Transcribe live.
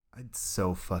It's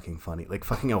so fucking funny. Like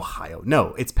fucking Ohio.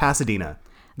 No, it's Pasadena.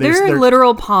 They're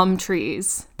literal palm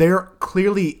trees. They're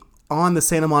clearly on the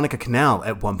Santa Monica Canal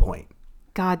at one point.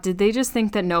 God, did they just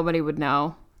think that nobody would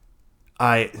know?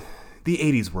 The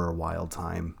 80s were a wild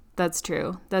time. That's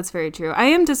true. That's very true. I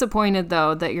am disappointed,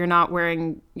 though, that you're not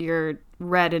wearing your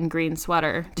red and green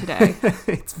sweater today.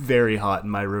 It's very hot in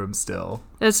my room still.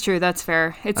 That's true. That's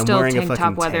fair. It's I'm still wearing tank a top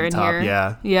fucking weather tank in top, here.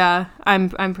 yeah. Yeah. I'm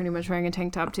pretty much wearing a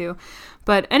tank top, too.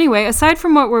 But anyway, aside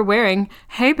from what we're wearing,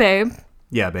 hey, babe.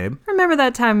 Yeah, babe. Remember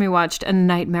that time we watched A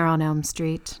Nightmare on Elm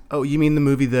Street? Oh, you mean the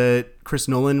movie that Chris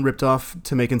Nolan ripped off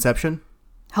to make Inception?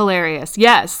 Hilarious.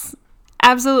 Yes.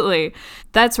 Absolutely.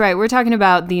 That's right. We're talking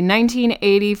about the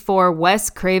 1984 Wes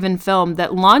Craven film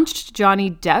that launched Johnny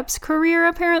Depp's career,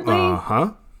 apparently.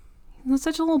 Uh-huh. He was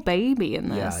such a little baby in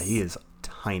this. Yeah, he is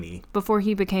tiny. Before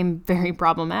he became very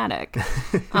problematic.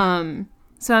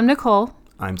 So I'm Nicole.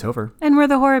 I'm Topher. And we're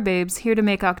the Horror Babes, here to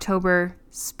make October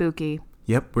spooky.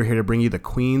 Yep, we're here to bring you the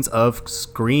Queens of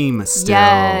Scream still.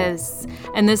 Yes.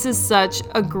 And this is such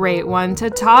a great one to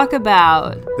talk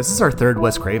about. This is our third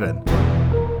Wes Craven.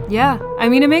 Yeah. I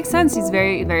mean, it makes sense. He's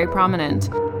very, very prominent.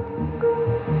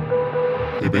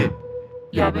 Hey, babe.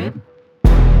 Yeah, babe.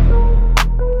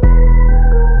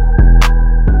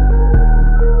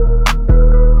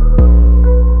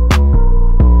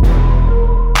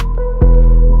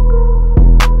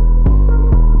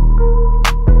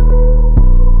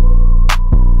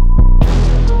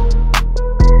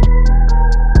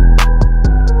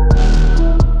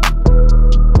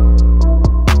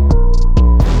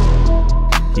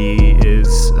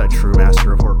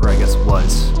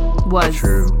 A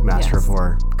true master of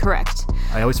horror. Correct.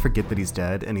 I always forget that he's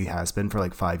dead, and he has been for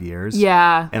like 5 years.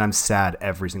 Yeah. And I'm sad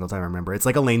every single time I remember. It's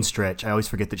like Elaine Stritch. I always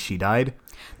forget that she died.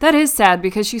 That is sad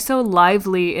because she's so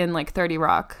lively in like 30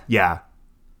 Rock. Yeah.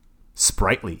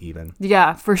 Sprightly even.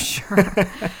 Yeah, for sure.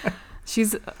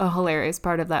 She's a hilarious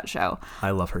part of that show.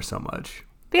 I love her so much.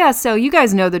 But yeah, so you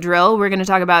guys know the drill. We're going to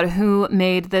talk about who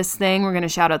made this thing. We're going to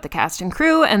shout out the cast and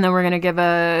crew, and then we're going to give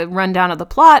a rundown of the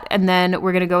plot, and then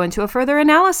we're going to go into a further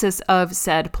analysis of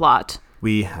said plot.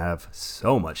 We have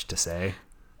so much to say.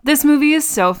 This movie is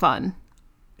so fun.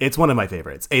 It's one of my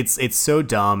favorites. It's so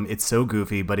dumb, it's so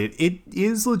goofy, but it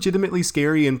is legitimately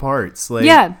scary in parts. Like,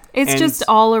 yeah, it's just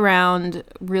all around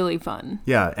really fun.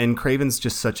 Yeah, and Craven's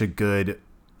just such a good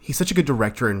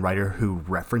director and writer who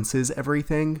references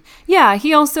everything. Yeah,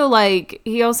 he also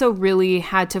really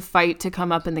had to fight to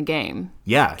come up in the game.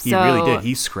 Yeah, he really did.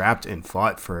 He scrapped and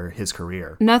fought for his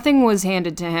career. Nothing was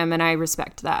handed to him, and I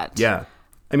respect that. Yeah.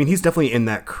 I mean, he's definitely in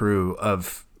that crew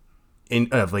of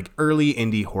like early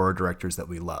indie horror directors that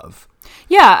we love.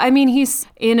 Yeah, I mean, he's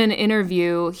in an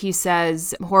interview, he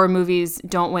says horror movies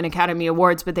don't win Academy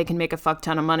Awards, but they can make a fuck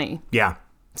ton of money. Yeah.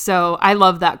 So I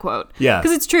love that quote. Yeah.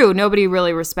 Because it's true. Nobody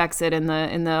really respects it in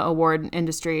the award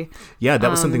industry. Yeah, that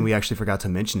was something we actually forgot to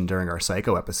mention during our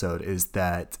Psycho episode, is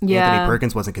that Anthony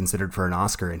Perkins wasn't considered for an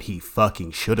Oscar, and he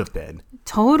fucking should have been.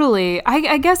 Totally.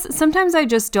 I guess sometimes I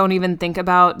just don't even think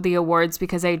about the awards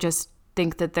because I just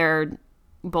think that they're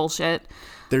bullshit.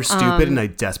 They're stupid, and I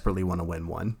desperately want to win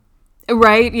one.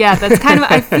 Right? Yeah, that's kind of,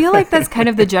 I feel like that's kind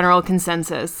of the general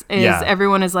consensus is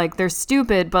everyone is like, they're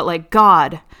stupid, but like,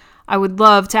 God, I would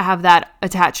love to have that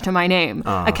attached to my name.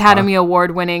 Academy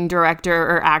Award winning director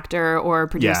or actor or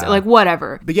producer, like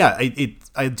whatever. But yeah,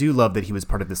 I do love that he was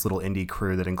part of this little indie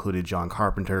crew that included John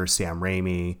Carpenter, Sam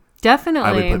Raimi. Definitely.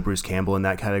 I would put Bruce Campbell in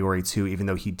that category too, even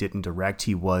though he didn't direct.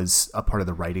 He was a part of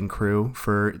the writing crew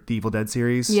for the Evil Dead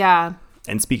series. Yeah.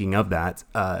 And speaking of that,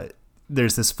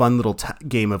 there's this fun little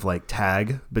game of like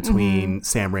tag between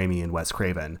Sam Raimi and Wes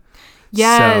Craven.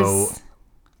 Yes. So,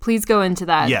 please go into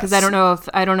that because I don't know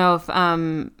if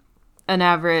an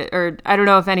average, or I don't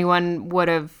know if anyone would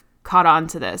have caught on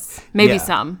to this. Maybe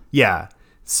some. Yeah.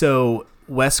 So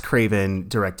Wes Craven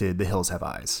directed The Hills Have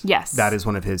Eyes. Yes. That is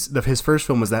one of his first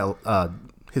film was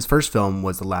his first film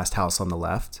was The Last House on the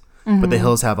Left, but The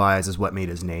Hills Have Eyes is what made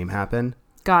his name happen.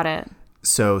 Got it.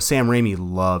 So Sam Raimi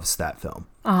loves that film.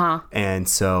 And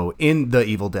so in The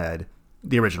Evil Dead,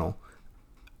 the original,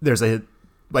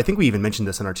 I think we even mentioned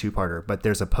this in our two-parter, but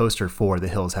there's a poster for The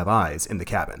Hills Have Eyes in the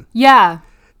cabin. Yeah.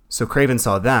 So Craven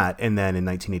saw that, and then in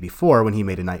 1984, when he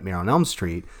made A Nightmare on Elm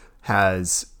Street,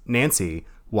 has Nancy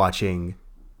watching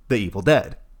The Evil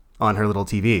Dead on her little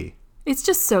TV. It's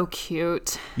just so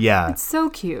cute. Yeah. It's so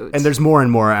cute. And there's more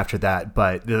and more after that,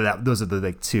 but those are the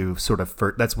like two sort of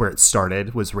that's where it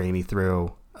started, was Raimi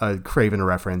threw a Craven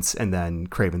reference, and then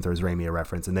Craven throws Raimi a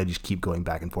reference, and they just keep going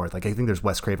back and forth. Like, I think there's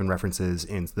Wes Craven references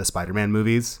in the Spider-Man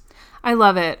movies. I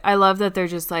love it. I love that they're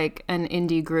just like an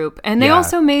indie group. And they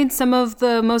also made some of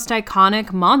the most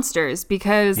iconic monsters,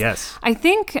 because I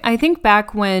think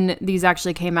back when these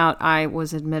actually came out, I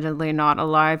was admittedly not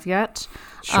alive yet.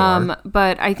 Sure.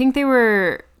 But I think they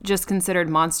were just considered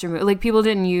monster movies. Like, people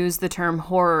didn't use the term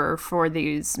horror for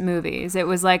these movies. It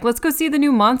was like, let's go see the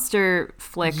new monster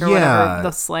flick or whatever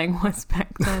the slang was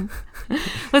back then.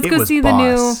 Let's go see the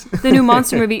new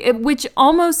monster movie, which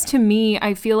almost, to me,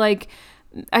 I feel like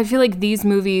these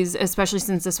movies, especially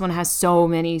since this one has so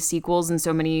many sequels and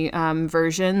so many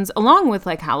versions, along with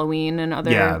like Halloween and other.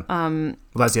 Yeah. Well,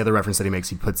 that's the other reference that he makes.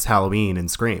 He puts Halloween in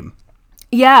Scream.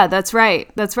 Yeah, that's right.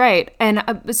 That's right. And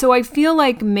so I feel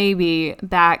like maybe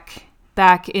back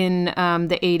in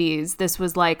the 80s, this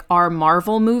was like our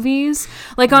Marvel movies.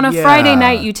 Like, on a Friday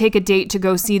night, you take a date to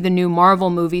go see the new Marvel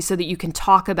movie so that you can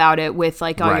talk about it with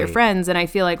like all your friends. And I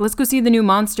feel like, let's go see the new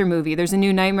monster movie. There's a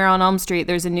new Nightmare on Elm Street.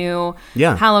 There's a new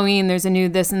Halloween. There's a new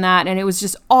this and that. And it was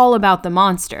just all about the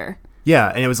monster. Yeah,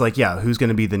 and it was like, who's going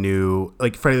to be the new,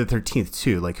 like, Friday the 13th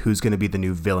too? Like, who's going to be the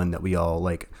new villain that we all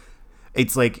like?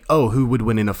 It's like, oh, who would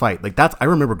win in a fight? Like, I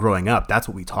remember growing up, that's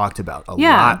what we talked about a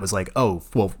lot. Was like, oh,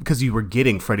 well, because you were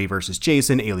getting Freddy versus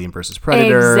Jason, Alien versus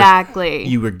Predator. Exactly.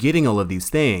 You were getting all of these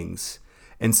things.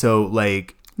 And so,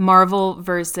 like, Marvel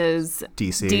versus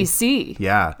DC.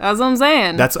 Yeah. That's what I'm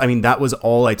saying. That was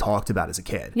all I talked about as a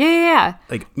kid. Yeah.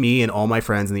 Like, me and all my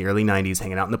friends in the early 90s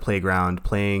hanging out in the playground,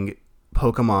 playing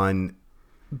Pokemon,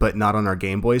 but not on our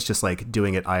Game Boys, just like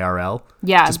doing it IRL.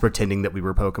 Yeah. Just pretending that we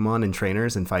were Pokemon and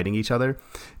trainers and fighting each other.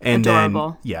 And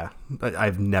Adorable. But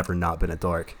I've never not been a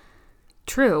dork.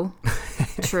 True.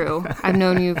 I've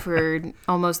known you for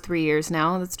almost 3 years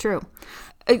now. That's true.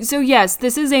 So yes,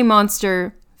 this is a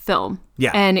monster film.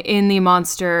 Yeah. And in the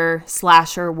monster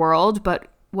slasher world, but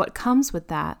what comes with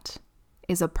that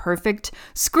is a perfect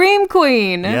scream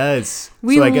queen. Yes.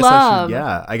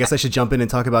 I guess I should jump in and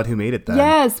talk about who made it then.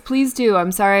 Yes, please do.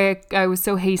 I'm sorry I was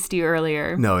so hasty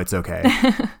earlier. No, it's okay.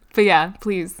 But yeah,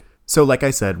 please. So like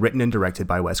I said, written and directed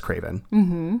by Wes Craven.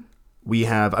 Mm-hmm.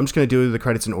 I'm just going to do the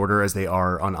credits in order as they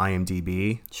are on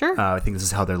IMDb. Sure. I think this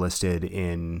is how they're listed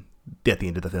at the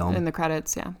end of the film. In the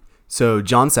credits, yeah. So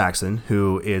John Saxon,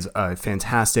 who is a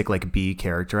fantastic like B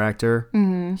character actor,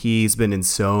 he's been in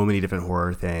so many different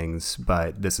horror things,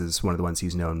 but this is one of the ones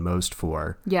he's known most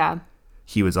for. Yeah.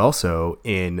 He was also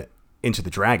in Into the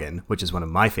Dragon, which is one of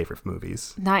my favorite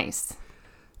movies. Nice.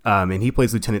 And he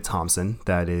plays Lieutenant Thompson.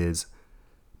 That is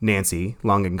Nancy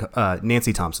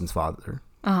Thompson's father,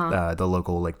 the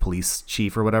local like police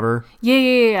chief or whatever.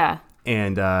 Yeah.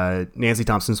 And Nancy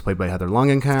Thompson's played by Heather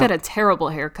Langenkamp. He's got a terrible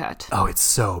haircut. Oh, it's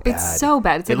so bad. It's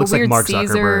like it looks a weird like Mark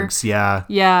Caesar. Zuckerberg's. Yeah.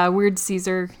 Yeah, weird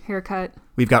Caesar haircut.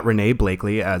 We've got Renee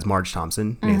Blakely as Marge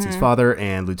Thompson, Nancy's father,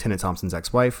 and Lieutenant Thompson's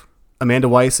ex-wife. Amanda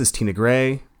Weiss as Tina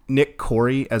Gray. Nick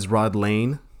Corey as Rod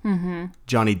Lane.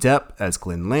 Johnny Depp as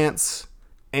Glenn Lance.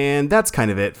 And that's kind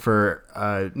of it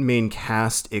for main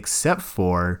cast, except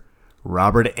for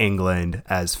Robert Englund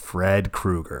as Fred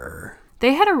Krueger.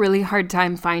 They had a really hard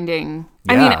time finding.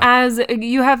 Yeah. I mean, as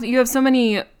you have so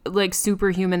many like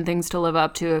superhuman things to live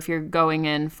up to if you're going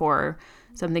in for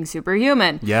something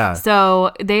superhuman. Yeah.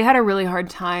 So they had a really hard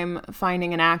time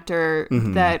finding an actor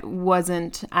that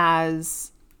wasn't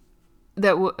as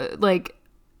like.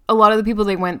 A lot of the people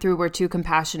they went through were too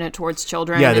compassionate towards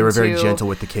children. Yeah, they were very gentle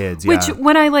with the kids. Which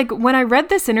when I read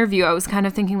this interview, I was kind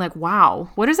of thinking like, wow,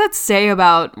 what does that say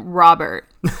about Robert?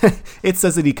 It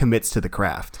says that he commits to the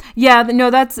craft. Yeah, no,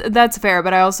 that's fair.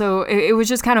 But I also, it was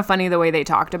just kind of funny the way they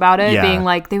talked about it, being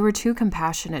like, they were too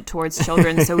compassionate towards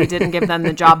children, so we didn't give them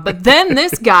the job. But then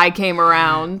this guy came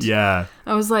around. Yeah.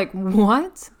 I was like,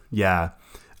 what? Yeah.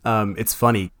 It's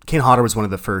funny. Kane Hodder was one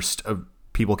of the first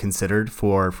people considered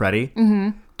for Freddy. Mm-hmm.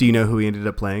 Do you know who he ended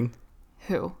up playing?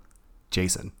 Who?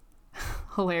 Jason.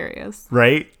 Hilarious.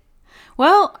 Right?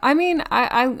 Well, I mean,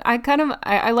 I kind of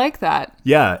like that.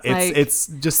 Yeah, it's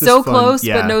just this so fun, close,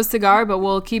 but no cigar. But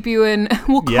we'll keep you in.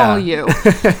 We'll call you.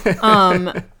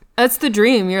 That's the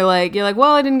dream. You're like,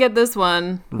 well, I didn't get this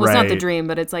one. Well, It's not the dream,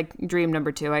 but it's like dream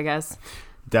number 2, I guess.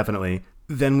 Definitely.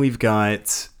 Then we've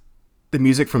got the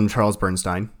music from Charles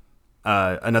Bernstein,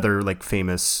 another like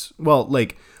famous,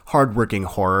 hardworking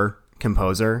horror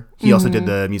composer. He also did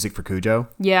the music for Cujo.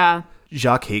 Yeah.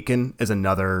 Jacques Aitken is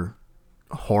another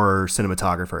horror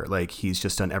cinematographer. Like, he's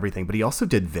just done everything, but he also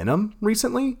did Venom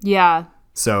recently. Yeah.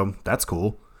 So that's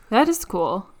cool. That is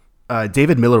cool.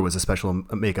 David Miller was a special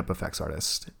makeup effects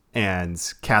artist, and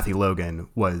Kathy Logan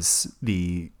was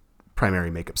the primary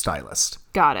makeup stylist.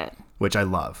 Got it. Which I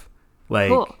love. Like,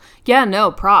 cool. Yeah,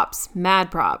 no, props. Mad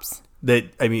props.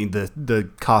 The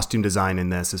costume design in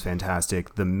this is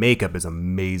fantastic. The makeup is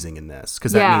amazing in this,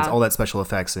 because that means all that special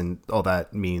effects, and all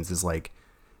that means is like,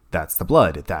 that's the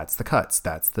blood, that's the cuts,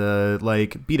 that's the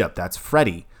like beat up, that's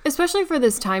Freddy. Especially for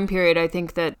this time period, I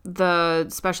think that the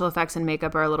special effects and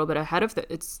makeup are a little bit ahead of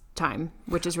its time,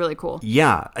 which is really cool.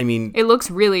 Yeah, I mean, it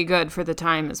looks really good for the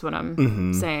time is what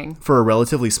I'm saying. For a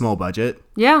relatively small budget,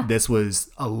 yeah, this was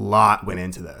a lot went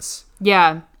into this.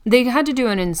 Yeah, they had to do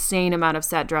an insane amount of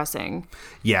set dressing.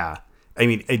 Yeah, I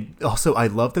mean, I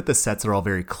love that the sets are all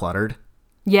very cluttered.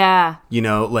 Yeah. You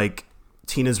know, like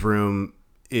Tina's room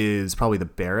is probably the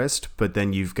barest, but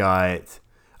then you've got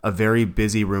a very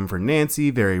busy room for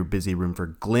Nancy, very busy room for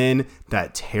Glenn,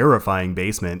 that terrifying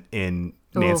basement in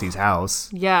Nancy's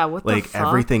house. Yeah, what the fuck? Like,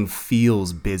 everything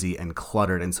feels busy and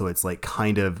cluttered, and so it's like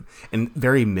kind of, and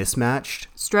very mismatched.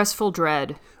 Stressful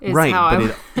dread is right, how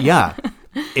but yeah.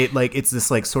 It's this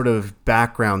like sort of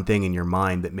background thing in your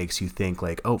mind that makes you think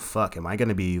like, oh fuck, am I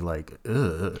gonna be like,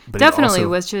 ugh? But definitely,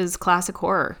 which is classic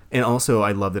horror. And also,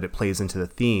 I love that it plays into the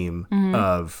theme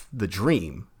of the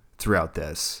dream throughout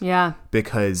this. Yeah.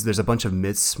 Because there's a bunch of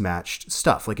mismatched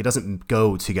stuff. Like, it doesn't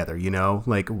go together, you know?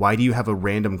 Like, why do you have a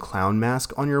random clown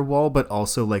mask on your wall, but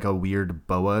also like a weird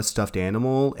boa stuffed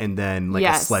animal, and then like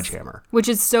a sledgehammer? Which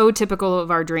is so typical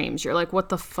of our dreams. You're like, what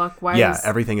the fuck?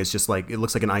 Everything is just like, it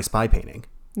looks like an I Spy painting.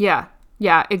 Yeah.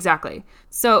 Yeah, exactly.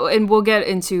 So, and we'll get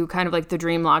into kind of like the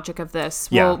dream logic of this.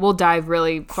 We'll dive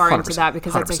really far into that,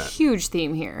 because that's a huge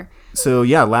theme here. So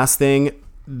yeah, last thing.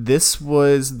 This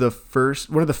was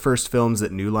one of the first films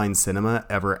that New Line Cinema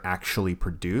ever actually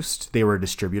produced. They were a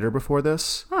distributor before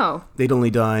this. Oh. They'd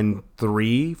only done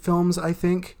 3 films, I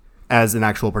think, as an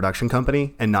actual production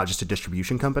company and not just a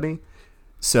distribution company.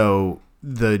 So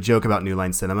the joke about New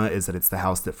Line Cinema is that it's the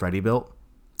house that Freddy built.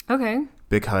 Okay.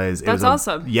 Because that's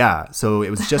awesome. Yeah. So it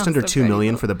was just under $2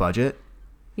 million for the budget.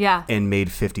 Yeah. And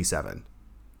made 57.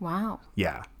 Wow.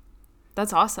 Yeah.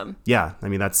 That's awesome. Yeah, I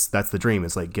mean that's the dream.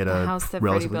 Is like get a house that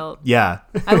Freddy built. Yeah,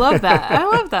 I love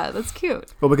that. That's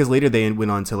cute. Well, because later they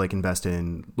went on to like invest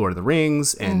in Lord of the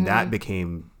Rings, and that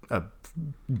became a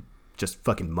just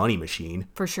fucking money machine.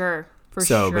 For sure. But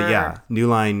yeah, New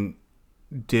Line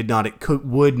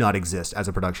would not exist as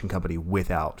a production company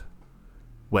without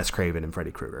Wes Craven and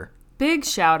Freddy Krueger. Big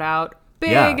shout out.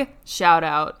 Big shout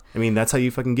out. I mean, that's how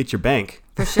you fucking get your bank.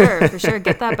 For sure.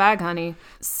 Get that bag, honey.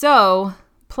 So.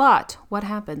 Plot. What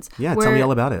happens? Yeah, tell me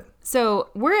all about it. So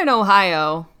we're in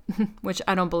Ohio, which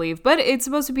I don't believe, but it's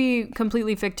supposed to be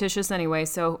completely fictitious anyway,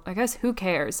 so I guess who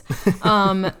cares?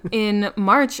 In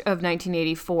March of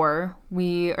 1984,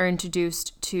 we are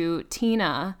introduced to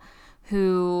Tina,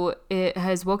 who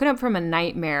has woken up from a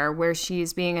nightmare where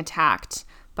she's being attacked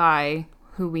by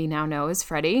who we now know as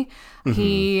Freddy. Mm-hmm.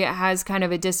 He has kind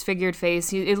of a disfigured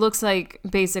face. It looks like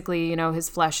basically, his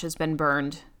flesh has been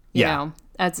burned. You know,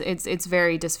 it's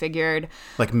very disfigured,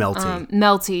 like melty.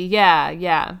 Melty,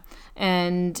 yeah.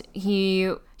 And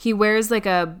he wears like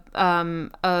a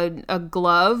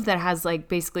glove that has like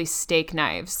basically steak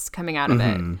knives coming out of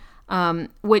it.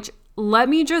 Which, let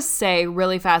me just say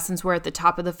really fast, since we're at the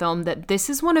top of the film, that this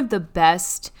is one of the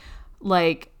best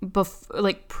like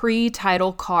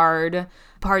pre-title card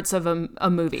parts of a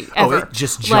movie ever. It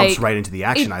just jumps right into the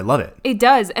action. I love it. It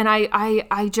does. And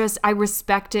I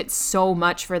respect it so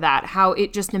much for that. How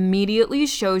it just immediately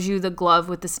shows you the glove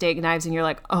with the steak knives and you're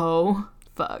like, oh,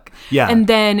 fuck. Yeah. And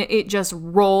then it just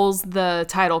rolls the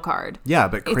title card. Yeah,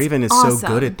 but Craven is awesome. So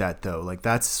good at that though. Like,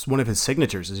 that's one of his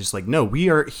signatures, is just like, no, we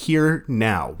are here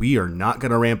now. We are not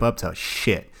going to ramp up to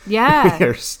shit. Yeah. We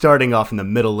are starting off in the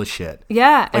middle of shit.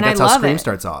 Yeah. Like, and that's I love how Scream it.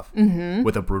 starts off,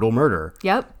 with a brutal murder.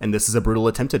 Yep. And this is a brutal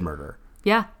attempted murder.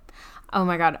 Yeah. Oh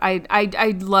my God.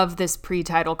 I love this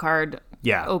pre-title card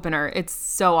opener. It's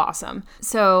so awesome.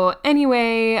 So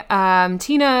anyway,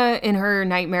 Tina in her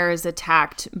nightmare is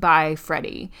attacked by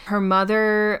Freddy. Her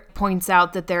mother points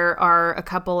out that there are a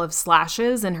couple of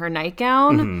slashes in her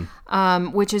nightgown,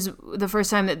 which is the first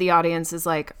time that the audience is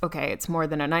like, okay, it's more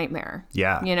than a nightmare.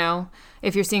 Yeah.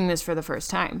 If you're seeing this for the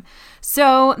first time.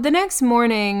 So the next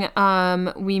morning,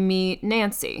 we meet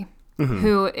Nancy,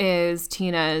 who is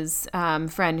Tina's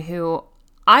friend, who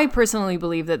I personally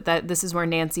believe that this is where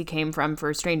Nancy came from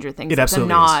for Stranger Things. It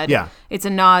absolutely is. Yeah. It's a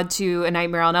nod to A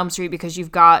Nightmare on Elm Street, because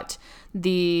you've got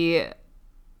for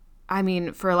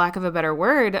lack of a better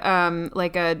word,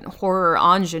 like a horror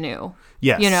ingenue.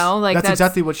 Yes. That's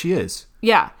exactly what she is.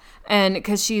 Yeah. And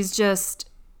because she's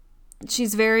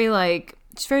very like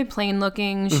She's very plain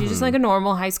looking. She's just like a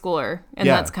normal high schooler. And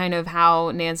that's kind of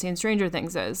how Nancy in Stranger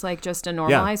Things is, like just a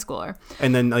normal high schooler.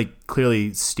 And then like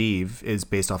clearly Steve is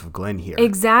based off of Glenn here.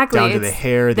 Exactly. Down to the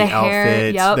hair, the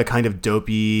outfit, the kind of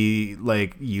dopey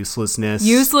like uselessness.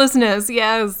 Uselessness,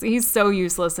 yes. He's so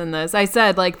useless in this. I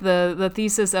said like the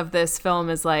thesis of this film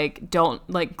is like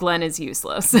Glenn is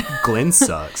useless. Glenn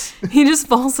sucks. He just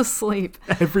falls asleep.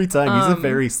 Every time. He's a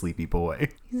very sleepy boy.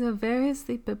 He's a very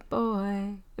sleepy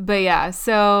boy. But yeah,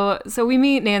 so we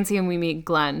meet Nancy and we meet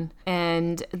Glenn,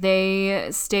 and they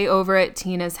stay over at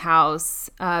Tina's house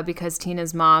because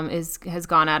Tina's mom has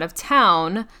gone out of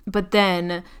town. But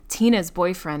then Tina's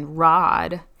boyfriend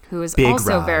Rod, who is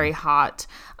also very hot.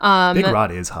 Big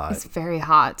Rod is hot. He's very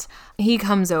hot. He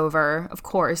comes over, of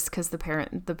course, because the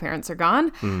parents are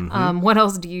gone. Mm-hmm. What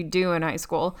else do you do in high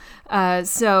school?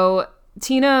 So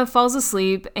Tina falls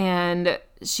asleep and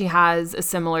she has a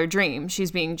similar dream.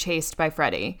 She's being chased by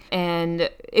Freddy, and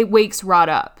it wakes Rod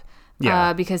up.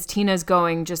 Because Tina's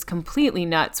going just completely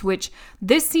nuts, which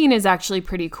this scene is actually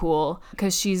pretty cool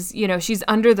because she's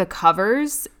under the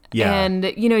covers. Yeah. And,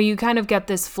 you kind of get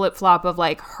this flip-flop of,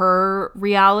 like, her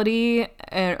reality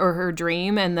or her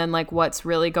dream and then, like, what's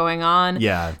really going on.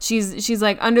 Yeah. She's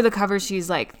like, under the covers, she's,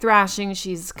 like, thrashing.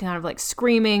 She's kind of, like,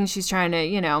 screaming. She's trying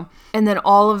to, And then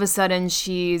all of a sudden,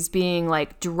 she's being,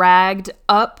 like, dragged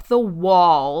up the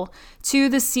wall to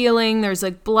the ceiling. There's,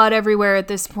 like, blood everywhere at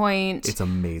this point. It's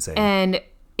amazing. And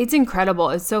it's incredible.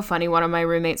 It's so funny. One of my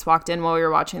roommates walked in while we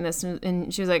were watching this,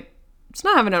 and she was like, she's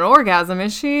not having an orgasm,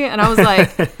 is she? And I was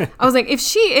like, if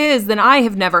she is, then I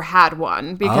have never had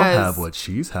one because I'll have what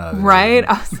she's having. Right?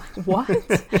 I was like, what?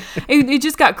 it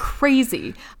just got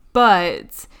crazy.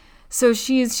 But so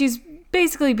she's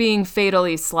basically being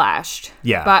fatally slashed.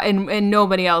 Yeah. But and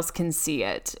nobody else can see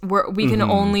it. We can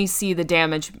only see the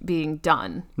damage being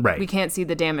done. Right. We can't see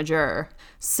the damager.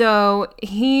 So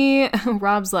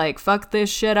Rob's like, fuck this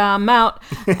shit, I'm out.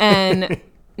 And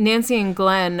Nancy and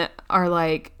Glenn are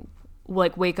like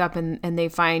wake up and they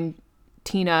find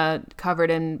Tina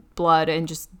covered in blood and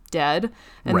just dead.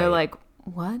 And they're like,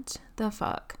 what the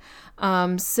fuck?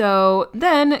 So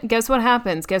then guess what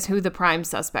happens? Guess who the prime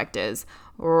suspect is?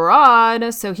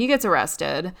 Rod. So he gets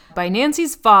arrested by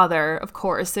Nancy's father, of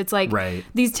course. It's like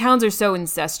these towns are so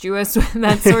incestuous with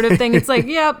that sort of thing. It's like,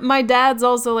 yeah, my dad's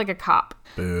also like a cop.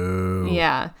 Boo.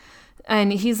 Yeah.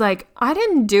 And he's like, I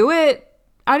didn't do it.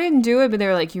 But they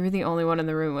were like, you were the only one in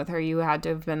the room with her. You had to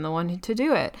have been the one to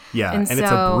do it. Yeah, and it's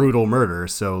a brutal murder.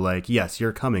 So, like, yes,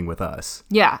 you're coming with us.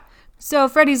 Yeah. So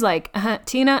Freddy's like,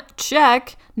 Tina,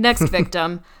 check. Next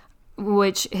victim,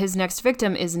 which his next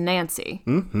victim is Nancy.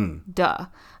 Mm-hmm. Duh.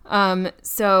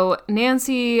 So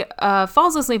Nancy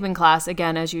falls asleep in class,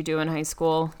 again, as you do in high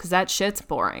school, because that shit's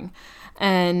boring.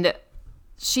 And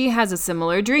she has a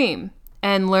similar dream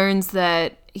and learns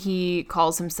that he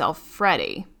calls himself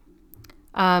Freddy.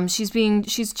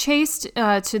 She's chased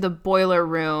to the boiler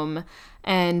room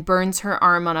and burns her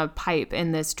arm on a pipe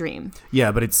in this dream.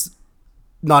 Yeah, but it's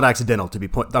not accidental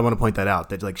I want to point that out,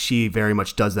 that like she very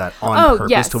much does that on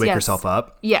purpose to wake herself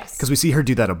up. Yes. Because we see her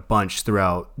do that a bunch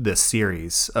throughout this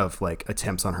series of like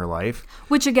attempts on her life.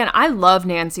 Which again, I love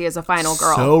Nancy as a final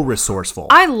girl. So resourceful.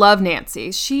 I love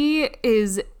Nancy. She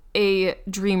is a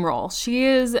dream role.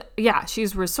 She's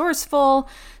resourceful.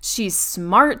 She's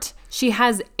smart. She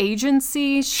has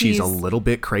agency. She's a little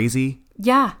bit crazy.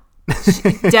 Yeah.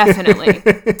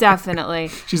 Definitely.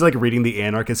 She's like reading the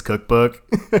Anarchist Cookbook.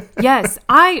 Yes,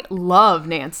 I love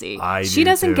Nancy. She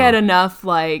doesn't get enough,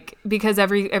 like, because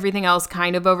everything else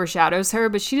kind of overshadows her,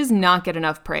 but she does not get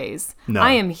enough praise. No.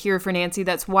 I am here for Nancy.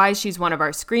 That's why she's one of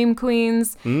our Scream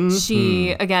Queens. Mm-hmm.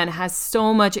 She, again, has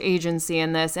so much agency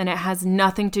in this, and it has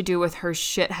nothing to do with her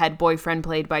shithead boyfriend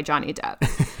played by Johnny Depp.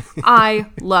 I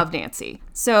love Nancy.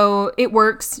 So it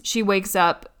works. She wakes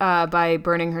up by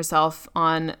burning herself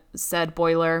on said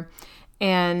boiler,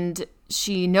 and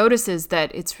she notices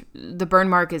that the burn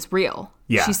mark is real.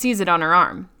 Yeah. She sees it on her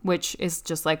arm, which is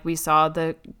just like we saw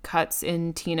the cuts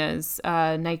in Tina's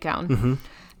nightgown. Mm-hmm.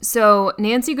 So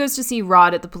Nancy goes to see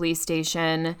Rod at the police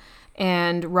station,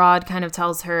 and Rod kind of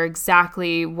tells her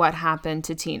exactly what happened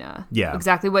to Tina. Yeah.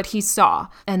 Exactly what he saw.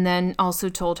 And then also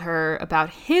told her about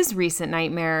his recent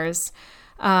nightmares.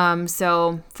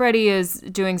 So Freddy is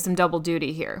doing some double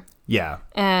duty here. Yeah.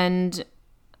 And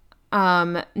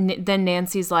then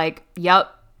Nancy's like, yep,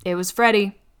 it was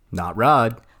Freddy. Not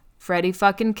Rod. Freddy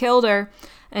fucking killed her.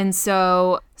 And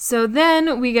so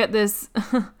then we get this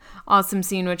awesome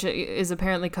scene, which is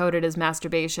apparently coded as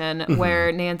masturbation, mm-hmm.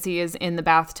 where Nancy is in the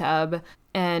bathtub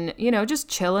and, just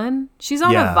chilling. She's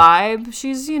on a vibe.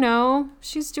 She's,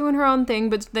 she's doing her own thing,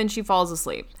 but then she falls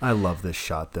asleep. I love this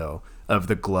shot, though. of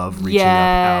the glove reaching up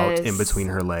out in between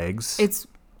her legs. It's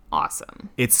awesome.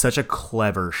 It's such a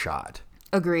clever shot.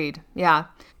 Agreed. Yeah.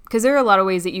 Because there are a lot of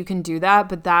ways that you can do that,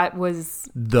 but that was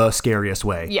the scariest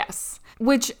way. Yes.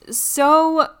 Which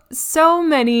so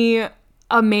many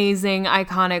amazing,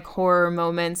 iconic horror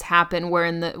moments happen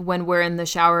when we're in the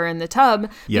shower in the tub.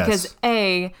 Yes. Because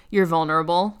A, you're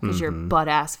vulnerable because you're butt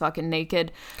ass fucking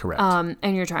naked. Correct.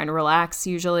 And you're trying to relax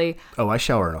usually. Oh, I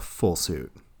shower in a full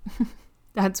suit.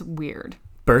 That's weird.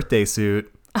 Birthday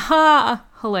suit. Ha!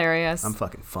 Hilarious. I'm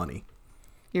fucking funny.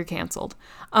 You're canceled.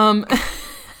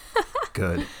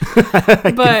 Good.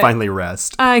 I can finally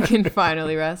rest. I can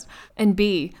finally rest. And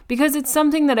B, because it's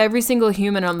something that every single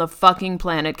human on the fucking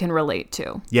planet can relate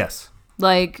to. Yes.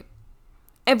 Like,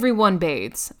 everyone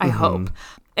bathes, I hope.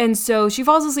 And so she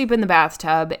falls asleep in the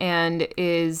bathtub and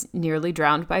is nearly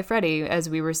drowned by Freddy, as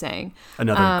we were saying.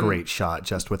 Another great shot,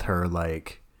 just with her,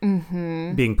 like,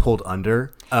 being pulled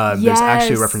under. There's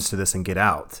actually a reference to this in Get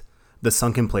Out. The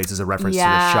sunken place is a reference to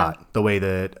this shot. The way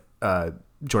that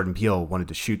Jordan Peele wanted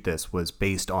to shoot this was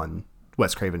based on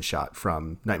Wes Craven's shot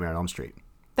from Nightmare on Elm Street.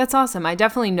 That's awesome. I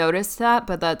definitely noticed that,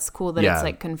 but that's cool that it's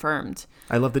like confirmed.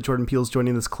 I love that Jordan Peele's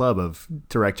joining this club of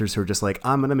directors who are just like,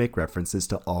 I'm going to make references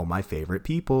to all my favorite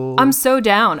people. I'm so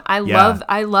down. I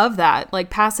love that. Like,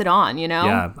 pass it on, you know?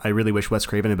 Yeah. I really wish Wes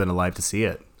Craven had been alive to see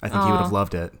it. I think he would have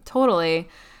loved it. Totally.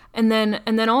 And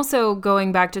then also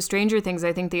going back to Stranger Things,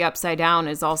 I think the Upside Down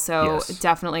is also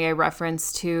definitely a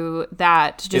reference to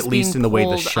that. Just at least in the way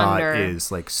the shot under.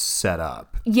 Is like set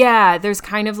up. Yeah, there's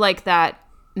kind of like that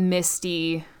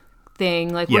misty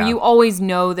thing, like where you always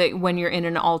know that when you're in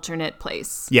an alternate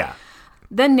place. Yeah.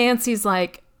 Then Nancy's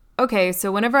like, okay,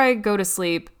 so whenever I go to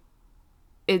sleep,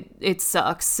 it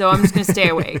sucks, so I'm just gonna stay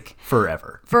awake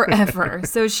forever.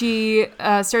 So she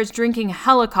starts drinking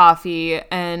hella coffee,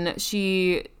 and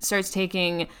she starts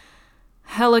taking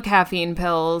hella caffeine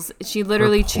pills. She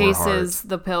literally chases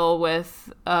the pill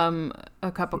with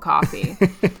a cup of coffee.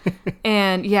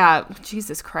 And yeah,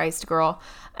 Jesus Christ, girl.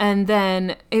 And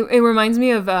then it reminds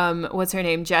me of what's her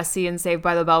name, Jessie in Saved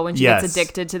by the Bell, when she gets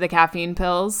addicted to the caffeine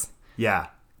pills. Yeah.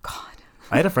 God.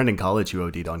 I had a friend in college who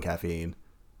OD'd on caffeine.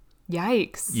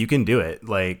 Yikes. You can do it.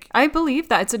 Like, I believe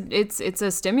that it's a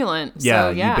stimulant. Yeah, so,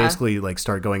 you basically like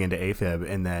start going into AFib,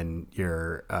 and then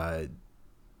you're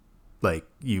like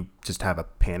you just have a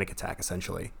panic attack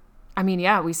essentially. I mean,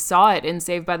 yeah, we saw it in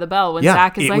Saved by the Bell when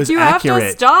Zach is like, "You accurate.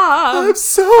 have to stop." I'm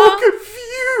so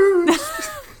confused.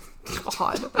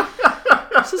 God,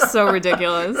 it's just so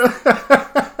ridiculous.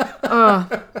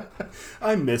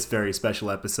 I miss very special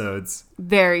episodes.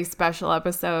 Very special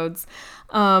episodes.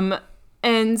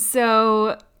 And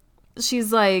so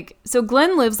she's like, so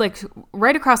Glenn lives like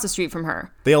right across the street from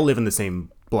her. They all live in the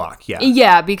same block, yeah.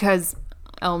 Yeah, because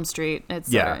Elm Street,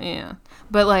 etc. Yeah.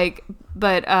 But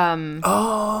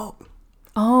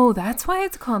oh, that's why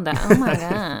it's called that. Oh my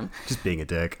God. Just being a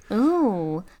dick.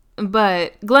 Ooh.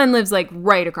 But Glenn lives like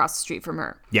right across the street from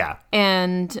her. Yeah.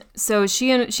 And so she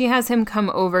has him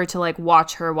come over to like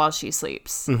watch her while she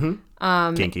sleeps.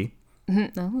 Mm-hmm. Kinky.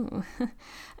 Oh.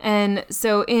 And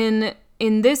so in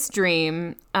this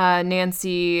dream,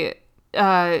 Nancy,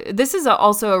 this is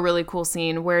also a really cool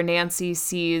scene where Nancy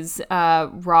sees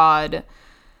Rod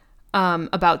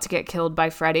about to get killed by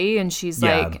Freddy, and she's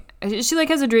like, she like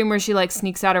has a dream where she like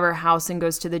sneaks out of her house and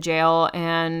goes to the jail,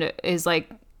 and is like,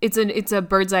 it's a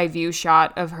bird's eye view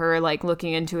shot of her like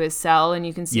looking into his cell, and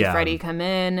you can see Freddy come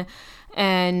in,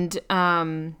 and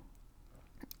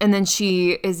then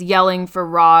she is yelling for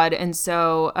Rod, and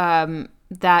so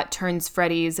that turns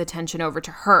Freddy's attention over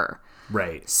to her.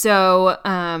 Right. So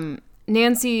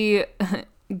Nancy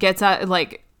gets out,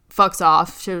 like, fucks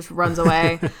off. She just runs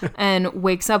away and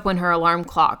wakes up when her alarm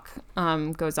clock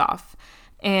goes off.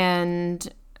 And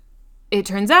it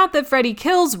turns out that Freddy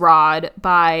kills Rod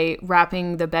by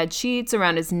wrapping the bed sheets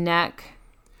around his neck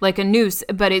like a noose,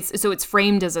 but it's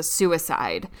framed as a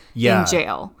suicide in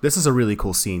jail. This is a really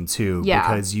cool scene too,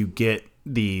 because you get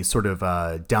the sort of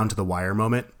down to the wire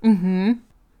moment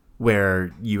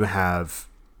where you have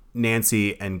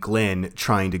Nancy and Glenn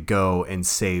trying to go and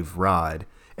save Rod,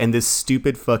 and this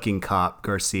stupid fucking cop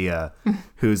Garcia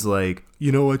who's like,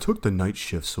 I took the night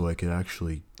shift so I could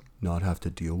actually not have to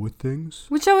deal with things,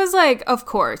 which I was like, of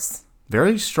course.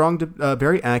 Very strong,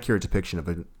 very accurate depiction of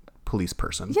a police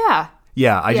person.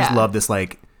 I just love this,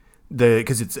 like,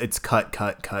 because it's cut,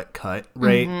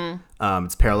 right?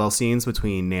 It's parallel scenes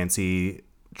between Nancy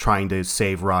trying to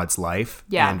save Rod's life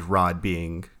and Rod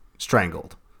being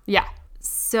strangled. Yeah.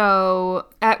 So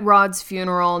at Rod's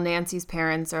funeral, Nancy's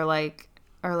parents are like,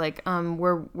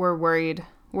 we're worried.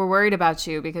 we're worried about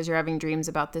you because you're having dreams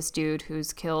about this dude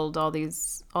who's killed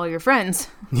all your friends.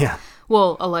 Yeah.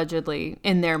 Well, allegedly,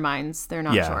 in their minds, they're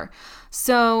not sure.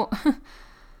 So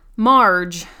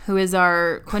Marge, who is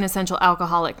our quintessential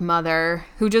alcoholic mother,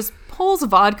 who just pulls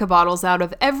vodka bottles out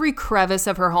of every crevice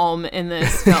of her home in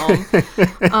this film.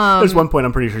 There's one point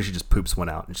I'm pretty sure she just poops one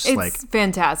out. It's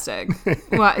fantastic.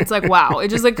 Well, it's like, wow. It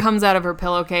just like comes out of her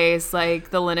pillowcase, like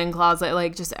the linen closet,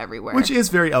 like just everywhere. Which is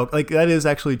very, like that is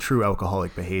actually true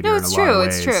alcoholic behavior. No, it's in a lot true. of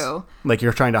ways. It's true. Like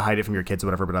you're trying to hide it from your kids or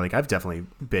whatever, but like I've definitely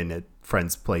been at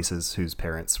friends' places whose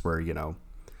parents were,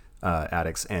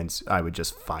 addicts, and I would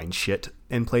just find shit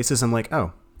in places. I'm like,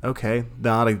 oh, okay,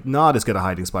 not as good a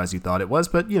hiding spot as you thought it was,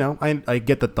 but I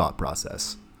get the thought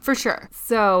process for sure.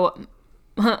 So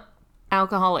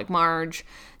alcoholic Marge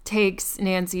takes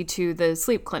Nancy to the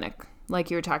sleep clinic,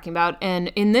 like you were talking about, and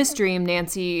in this dream,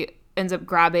 Nancy ends up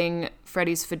grabbing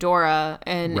Freddy's fedora,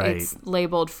 and it's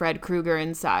labeled Fred Krueger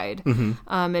inside,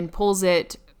 and pulls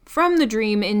it from the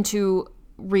dream into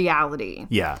reality.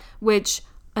 Yeah, which.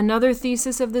 Another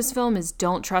thesis of this film is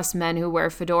don't trust men who wear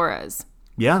fedoras.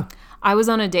 Yeah. I was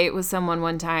on a date with someone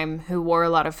one time who wore a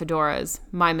lot of fedoras.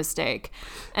 My mistake.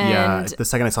 And the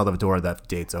second I saw the fedora, that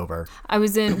date's over.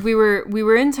 We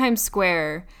were in Times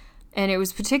Square, and it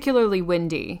was particularly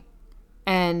windy,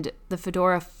 and the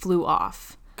fedora flew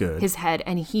off his head,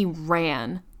 and he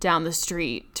ran down the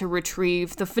street to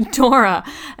retrieve the fedora.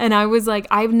 And I was like,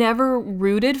 I've never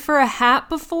rooted for a hat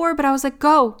before, but I was like,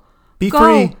 go. Be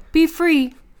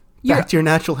free. Back to your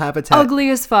natural habitat.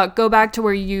 Ugly as fuck. Go back to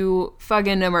where you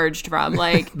fucking emerged from.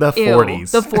 Like the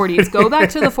 40s. The 40s. Go back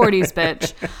to the 40s,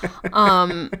 bitch.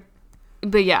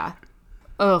 But yeah.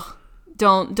 Ugh.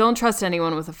 Don't trust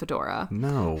anyone with a fedora.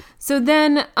 No. So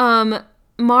then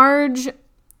Marge,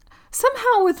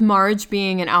 somehow with Marge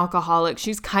being an alcoholic,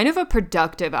 she's kind of a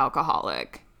productive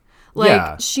alcoholic.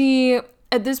 Like she,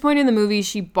 at this point in the movie,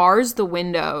 she bars the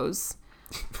windows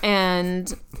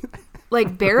and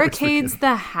like barricades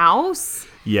the house.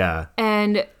 Yeah.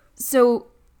 And so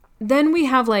then we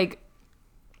have like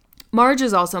Marge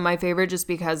is also my favorite just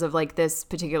because of like this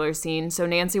particular scene. So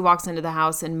Nancy walks into the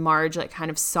house and Marge like kind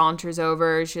of saunters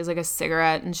over. She has like a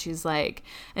cigarette and she's like,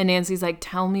 and Nancy's like,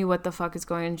 tell me what the fuck is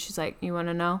going on. She's like, you want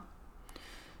to know?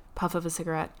 Puff of a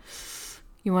cigarette.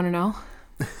 You want to know?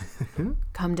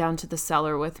 Come down to the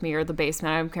cellar with me, or the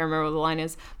basement. I can't remember what the line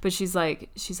is, but she's like,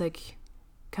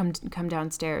 come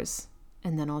downstairs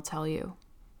and then I'll tell you.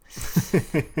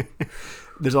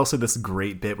 There's also this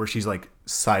great bit where she's like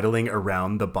sidling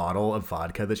around the bottle of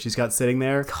vodka that she's got sitting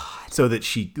there so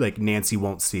that Nancy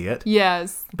won't see it.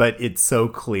 Yes. But it's so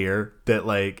clear that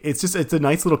like, it's a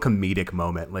nice little comedic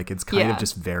moment. Like it's kind of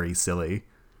just very silly.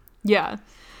 Yeah.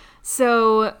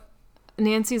 So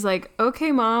Nancy's like,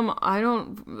 okay, Mom,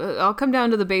 I'll come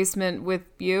down to the basement with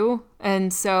you.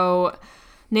 And so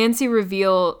Marge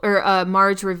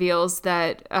reveals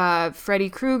that Freddy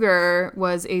Krueger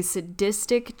was a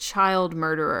sadistic child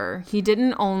murderer. He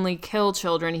didn't only kill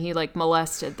children, he like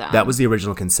molested them. That was the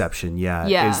original conception,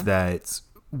 yeah. Is that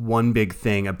one big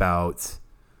thing about...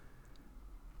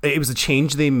 It was a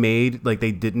change they made, like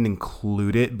they didn't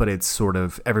include it, but it's sort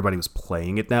of, everybody was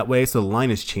playing it that way. So the line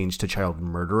is changed to child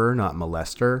murderer, not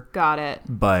molester. Got it.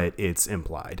 But it's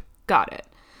implied. Got it.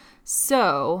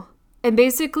 So... And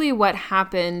basically what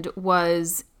happened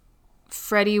was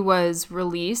Freddy was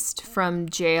released from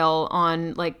jail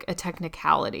on like a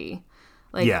technicality.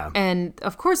 And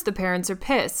of course the parents are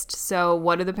pissed. So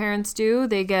what do the parents do?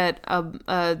 They get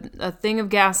a thing of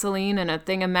gasoline and a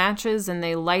thing of matches and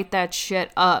they light that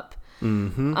shit up.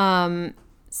 Mm-hmm.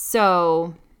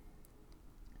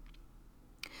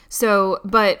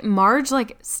 But Marge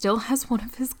like still has one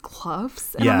of his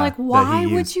gloves. And I'm like, why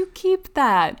would you keep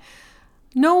that?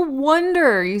 No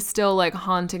wonder you're still like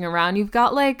haunting around. You've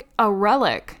got like a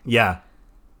relic. Yeah.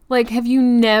 Like, have you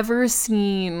never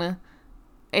seen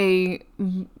a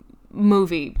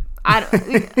movie? I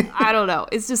don't know.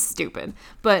 It's just stupid.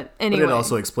 But anyway. But it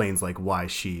also explains like why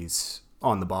she's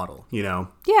on the bottle, you know?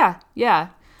 Yeah. Yeah.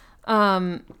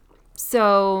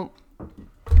 So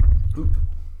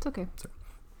it's okay.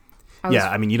 Sorry.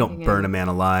 I mean, you don't burn a man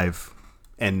alive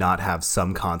and not have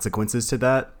some consequences to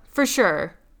that. For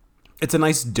sure. It's a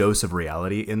nice dose of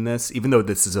reality in this, even though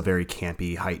this is a very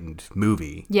campy, heightened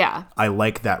movie. Yeah. I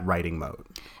like that writing mode.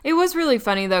 It was really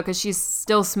funny, though, because she's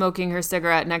still smoking her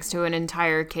cigarette next to an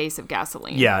entire case of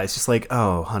gasoline. Yeah, it's just like,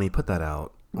 oh, honey, put that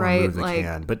out. Or move the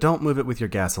can. But don't move it with your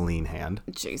gasoline hand.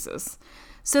 Jesus.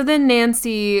 So then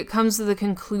Nancy comes to the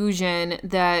conclusion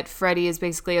that Freddy is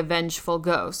basically a vengeful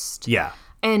ghost. Yeah.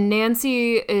 And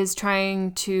Nancy is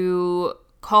trying to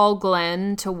call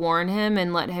Glenn to warn him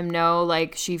and let him know,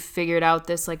 like, she figured out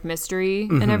this, like, mystery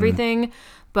and everything.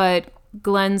 But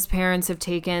Glenn's parents have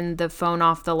taken the phone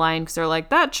off the line because they're like,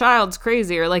 that child's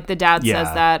crazy. Or, like, the dad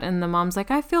says that. And the mom's like,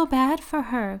 I feel bad for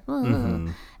her.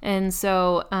 And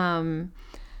so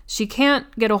she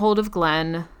can't get a hold of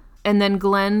Glenn. And then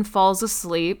Glenn falls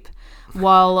asleep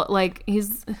while, like,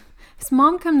 his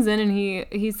mom comes in and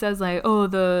he says, like, oh,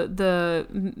 the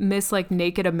Miss, like,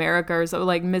 Naked America or so,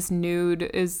 like, Miss Nude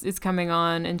is coming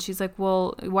on. And she's like,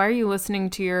 well, why are you listening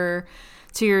to your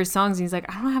songs? And he's like,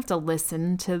 I don't have to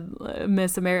listen to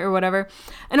Miss America or whatever.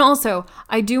 And also,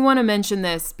 I do want to mention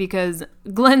this because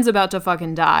Glenn's about to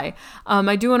fucking die.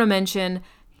 I do want to mention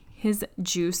his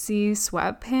juicy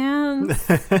sweatpants.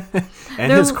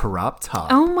 And his crop top.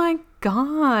 Oh my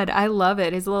God. I love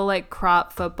it. His little, like,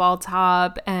 crop football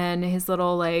top and his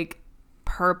little, like,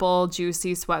 purple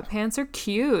juicy sweatpants are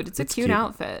cute. It's a cute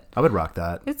outfit. I would rock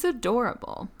that. It's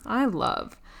adorable. I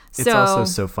love. It's also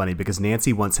so funny because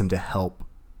Nancy wants him to help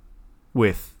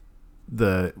with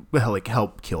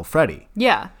help kill Freddy.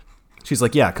 Yeah. She's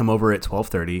like, yeah, come over at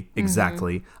 12:30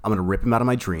 exactly. I'm going to rip him out of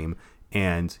my dream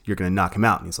and you're going to knock him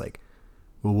out. And he's like,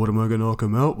 well, what am I going to knock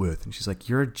him out with? And she's like,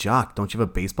 you're a jock. Don't you have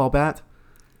a baseball bat?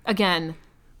 Again,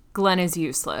 Glenn is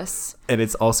useless. And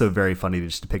it's also very funny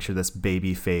to picture this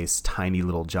baby face, tiny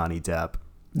little Johnny Depp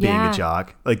being a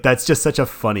jock. Like, that's just such a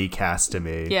funny cast to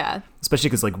me. Yeah. Especially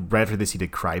because, like, right after this, he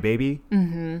did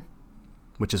Crybaby,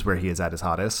 which is where he is at his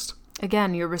hottest.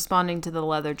 Again, you're responding to the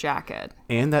leather jacket.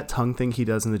 And that tongue thing he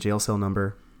does in the jail cell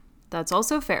number. That's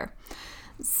also fair.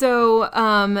 So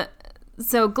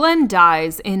Glenn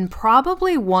dies in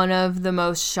probably one of the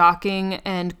most shocking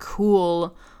and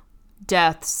cool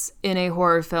deaths in a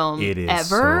horror film ever. It is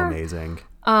so amazing.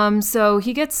 So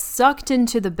he gets sucked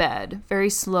into the bed very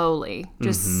slowly,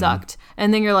 just sucked.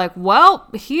 And then you're like, well,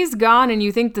 he's gone and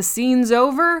you think the scene's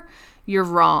over? You're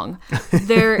wrong.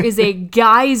 There is a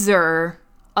geyser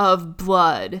of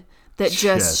blood that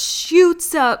just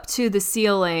shoots up to the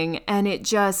ceiling, and it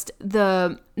just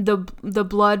the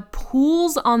blood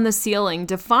pools on the ceiling,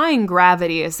 defying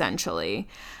gravity essentially.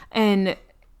 And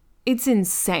it's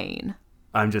insane.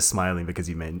 I'm just smiling because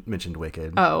you mentioned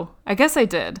Wicked. Oh, I guess I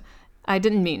did. I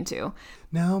didn't mean to.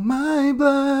 Now my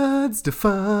blood's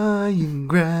defying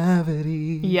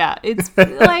gravity. Yeah, it's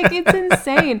like, it's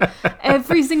insane.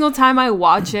 Every single time I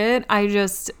watch it, I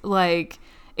just, like,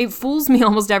 it fools me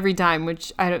almost every time,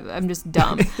 which I'm just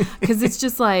dumb. Because it's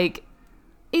just like,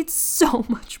 it's so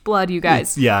much blood, you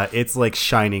guys. It's like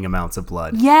shining amounts of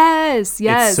blood. Yes.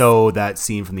 It's so that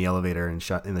scene from the elevator in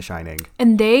The Shining.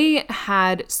 And they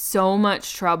had so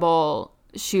much trouble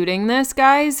shooting this,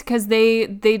 guys, because they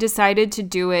decided to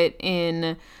do it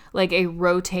in, like, a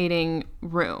rotating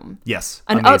room. Yes.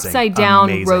 An upside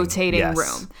down rotating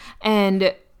room.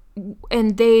 And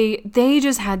they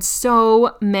just had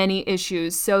so many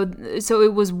issues. So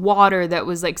it was water that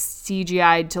was, like,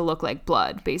 CGI'd to look like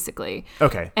blood, basically.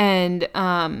 Okay. And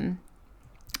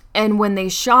when they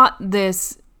shot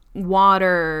this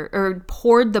water or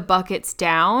poured the buckets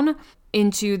down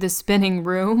into the spinning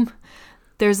room,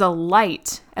 there's a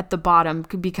light at the bottom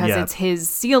because it's his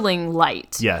ceiling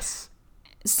light. Yes.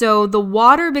 So the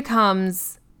water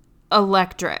becomes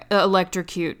electrified.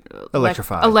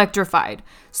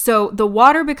 So the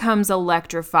water becomes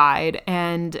electrified,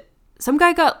 and some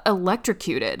guy got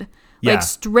electrocuted, like,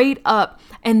 straight up.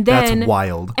 And then that's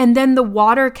wild. And then the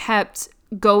water kept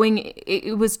going.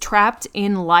 It was trapped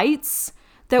in lights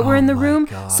that were in the room.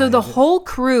 God. So the whole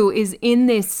crew is in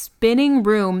this spinning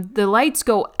room. The lights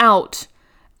go out,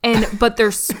 but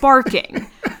they're sparking.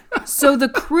 So the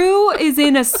crew is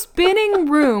in a spinning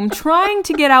room trying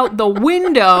to get out the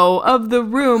window of the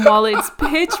room while it's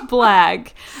pitch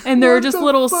black, and there are just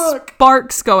little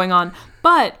sparks going on.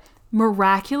 But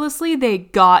miraculously, they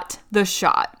got the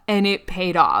shot, and it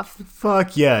paid off.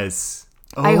 Fuck yes.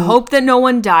 Oh. I hope that no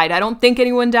one died. I don't think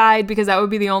anyone died, because that would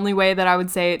be the only way that I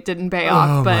would say it didn't pay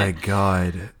off. Oh, but, my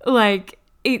God. Like,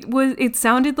 it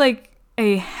sounded like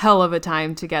a hell of a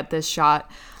time to get this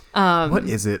shot. What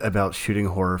is it about shooting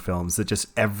horror films that just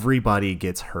everybody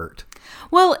gets hurt?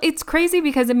 Well, it's crazy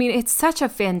because, I mean, it's such a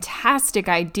fantastic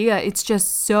idea. It's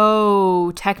just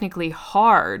so technically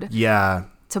hard. Yeah.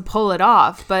 To pull it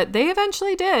off, but they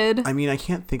eventually did. I mean, I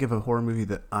can't think of a horror movie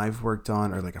that I've worked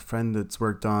on, or like a friend that's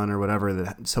worked on, or whatever,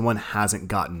 that someone hasn't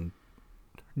gotten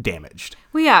damaged.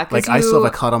 Well, yeah. Like, I still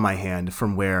have a cut on my hand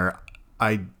from where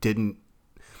I didn't.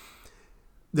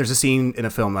 There's a scene in a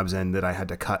film I was in that I had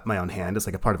to cut my own hand as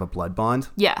like a part of a blood bond.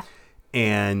 Yeah.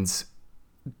 And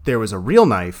there was a real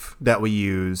knife that we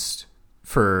used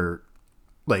for,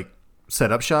 like,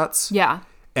 setup shots. Yeah.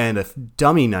 And a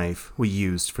dummy knife we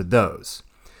used for those.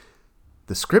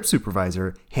 the script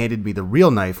supervisor handed me the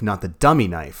real knife, not the dummy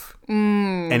knife.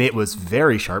 And it was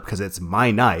very sharp because it's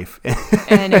my knife.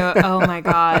 And oh my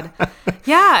God.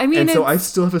 Yeah, I mean, and so I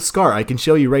still have a scar. I can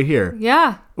show you right here.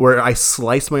 Yeah. Where I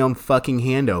sliced my own fucking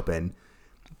hand open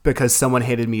because someone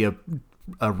handed me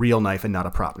a real knife and not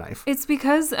a prop knife. It's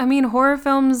because, I mean, horror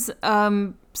films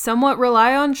somewhat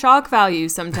rely on shock value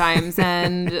sometimes,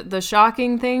 and the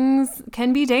shocking things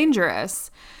can be dangerous.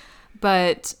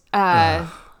 But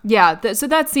so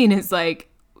that scene is like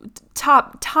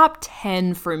top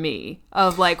 10 for me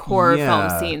of like horror film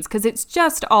scenes, because it's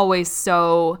just always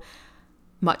so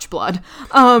much blood.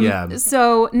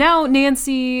 So now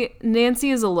Nancy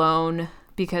is alone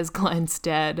because Glenn's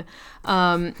dead.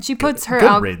 She puts her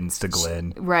good riddance to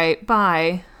Glenn. Right.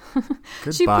 Bye.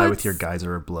 Goodbye with your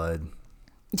geyser of blood.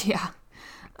 Yeah.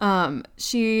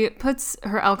 She puts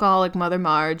her alcoholic mother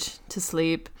Marge to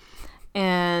sleep,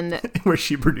 and where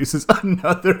she produces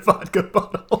another vodka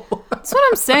bottle. That's what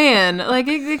I'm saying. Like,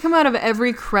 they come out of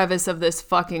every crevice of this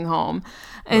fucking home.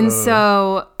 And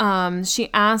so she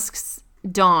asks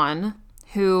Dawn,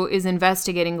 who is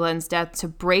investigating Glenn's death, to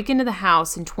break into the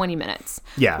house in 20 minutes.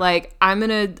 Yeah. Like, I'm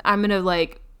gonna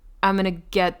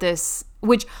get this,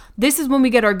 which this is when we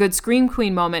get our good Scream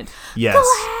Queen moment. Yes.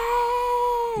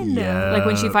 Glenn! Yeah. Like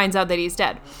when she finds out that he's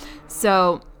dead.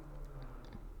 So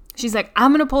she's like,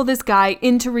 I'm going to pull this guy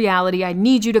into reality. I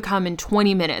need you to come in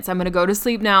 20 minutes. I'm going to go to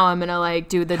sleep now. I'm going to like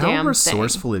do the damn thing. How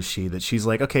resourceful is she that she's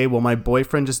like, okay, well, my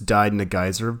boyfriend just died in a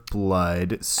geyser of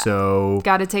blood, so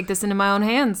got to take this into my own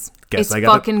hands. Guess it's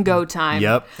fucking go time.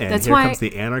 Yep. And here comes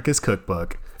the Anarchist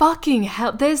Cookbook. Fucking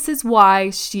hell. This is why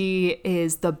she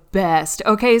is the best.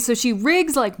 Okay, so she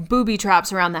rigs like booby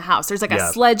traps around the house. There's like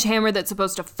a sledgehammer that's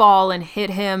supposed to fall and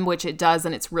hit him, which it does,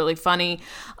 and it's really funny.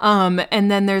 And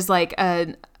then there's like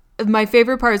my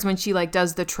favorite part is when she like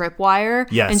does the tripwire.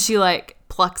 Yes. And she like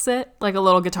plucks it like a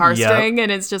little guitar string,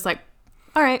 and it's just like,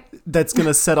 all right. That's going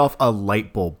to set off a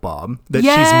light bulb bomb that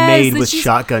she's made with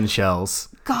shotgun shells.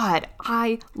 God,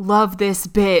 I love this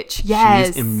bitch. Yes.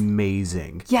 She's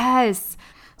amazing. Yes.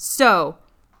 So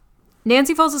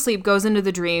Nancy falls asleep, goes into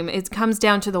the dream. It comes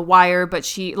down to the wire, but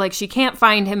she can't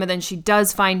find him, and then she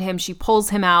does find him. She pulls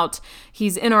him out.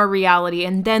 He's in our reality,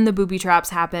 and then the booby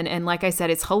traps happen. And like I said,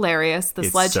 it's hilarious. The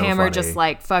sledgehammer just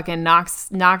like fucking knocks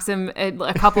him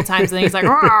a couple times, and then he's like,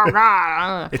 oh,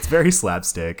 God. It's very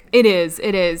slapstick. It is.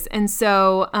 And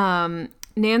so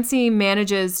Nancy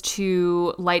manages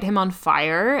to light him on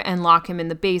fire and lock him in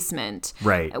the basement.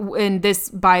 Right. And this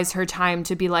buys her time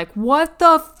to be like, what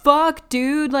the fuck,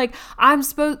 dude? Like, I'm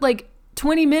supposed, like,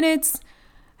 20 minutes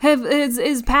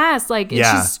is past. Like, and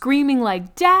she's screaming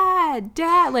like, Dad.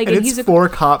 Like, and it's four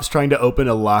cops trying to open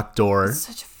a locked door.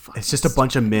 It's just a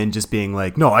bunch of men just being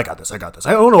like, no, I got this.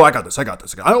 Oh, no, I got this. I got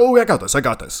this.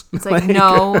 It's like,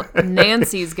 no,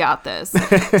 Nancy's got this.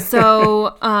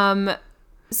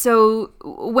 So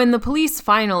when the police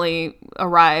finally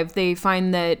arrive, they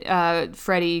find that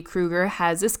Freddy Krueger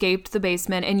has escaped the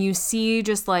basement, and you see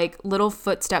just like little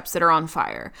footsteps that are on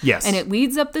fire. Yes. And it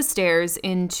leads up the stairs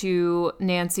into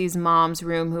Nancy's mom's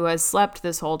room, who has slept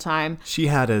this whole time. She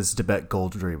had, as Debette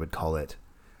Goldry would call it,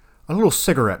 a little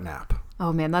cigarette nap.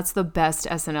 Oh man, that's the best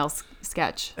SNL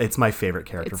sketch. It's my favorite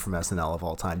character from SNL of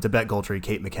all time. Debette Goldry,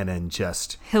 Kate McKinnon,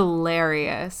 just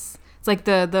hilarious. It's like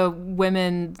the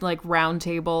women like round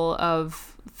table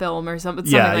of film or something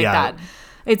like that.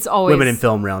 It's always women in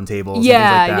film round tables. And things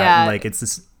like that. And like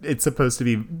it's supposed to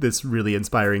be this really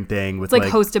inspiring thing with it's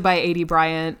like hosted by Adie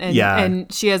Bryant,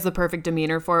 and she has the perfect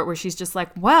demeanor for it, where she's just like,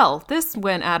 well, this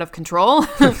went out of control.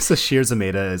 So Sheer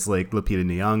Zameda is like Lupita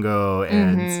Nyong'o,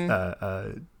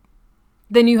 and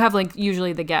then you have like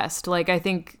usually the guest. Like I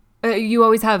think. You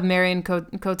always have Marion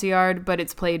Cotillard, but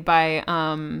it's played by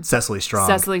Cecily Strong.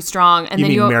 And you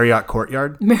then mean Marriott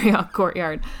Courtyard? Marriott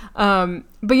Courtyard.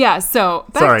 But yeah, so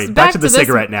back to the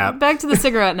cigarette nap. Back to the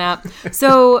cigarette nap.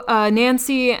 So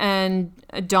Nancy and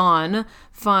Dawn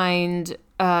find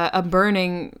a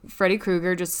burning Freddy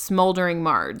Krueger, just smoldering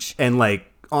Marge, and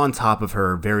like on top of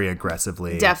her very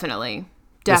aggressively. Definitely.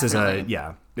 This is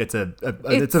it's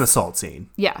an assault scene.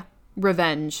 Yeah,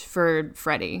 revenge for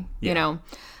Freddy. You know.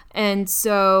 And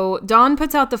so Dawn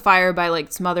puts out the fire by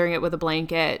like smothering it with a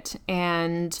blanket,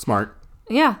 and smart.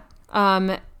 Yeah.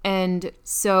 And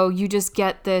so you just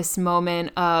get this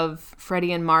moment of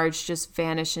Freddy and Marge just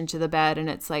vanish into the bed, and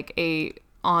it's like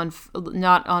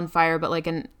not on fire, but like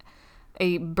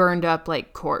a burned up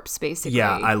like corpse, basically.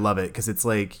 Yeah, I love it because it's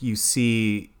like you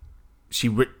see he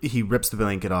rips the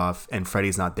blanket off, and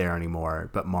Freddy's not there anymore,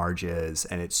 but Marge is,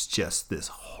 and it's just this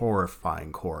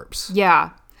horrifying corpse.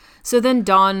 Yeah. So then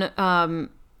Dawn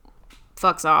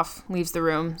fucks off, leaves the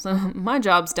room. So, my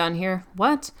job's done here.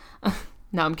 What?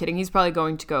 No, I'm kidding. He's probably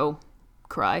going to go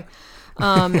cry.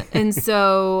 And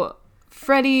so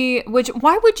Freddie,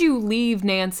 why would you leave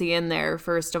Nancy in there,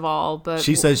 first of all? But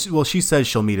she says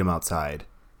she'll meet him outside.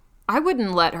 I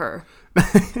wouldn't let her.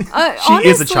 She honestly,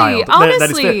 is a child.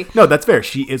 Honestly, no, that's fair.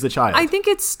 She is a child. I think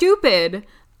it's stupid.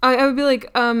 I would be like,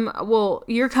 well,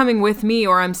 you're coming with me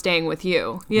or I'm staying with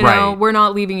you. You know, we're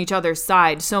not leaving each other's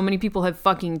side. So many people have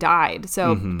fucking died.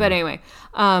 So, but anyway,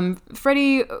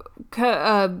 Freddie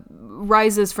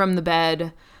rises from the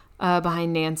bed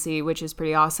behind Nancy, which is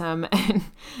pretty awesome. And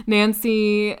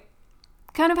Nancy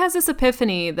kind of has this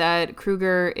epiphany that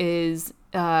Kruger is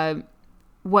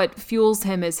what fuels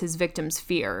him is his victim's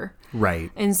fear.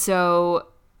 Right. And so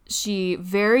she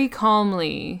very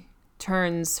calmly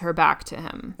turns her back to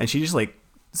him. And she just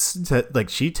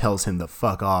she tells him to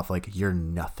fuck off. Like, you're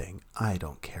nothing. I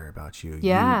don't care about you.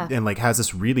 Yeah. And like has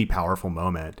this really powerful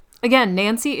moment. Again,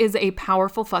 Nancy is a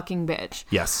powerful fucking bitch.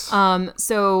 Yes.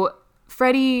 So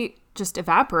Freddie just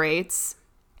evaporates.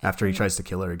 After he tries to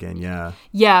kill her again, yeah.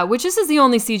 Yeah, which this is the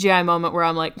only CGI moment where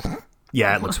I'm like...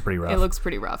 Yeah, it looks pretty rough. It looks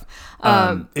pretty rough.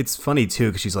 It's funny, too,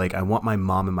 because she's like, I want my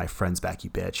mom and my friends back, you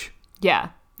bitch.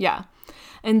 Yeah, yeah.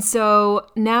 And so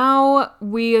now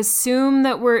we assume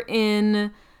that we're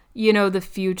in, the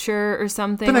future or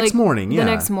something. The next morning, yeah.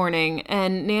 The next morning.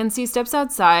 And Nancy steps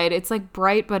outside. It's like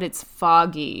bright, but it's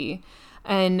foggy.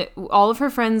 And all of her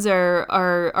friends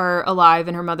are alive,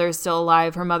 and her mother is still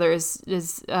alive. Her mother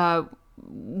is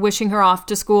wishing her off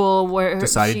to school. Where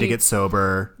decided to get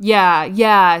sober.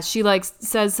 Yeah. She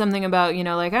says something about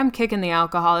I'm kicking the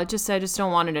alcohol. I just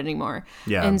don't want it anymore.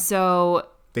 Yeah. And so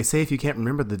they say if you can't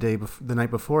remember the night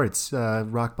before, it's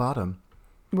rock bottom.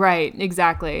 Right.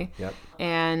 Exactly. Yep.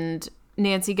 And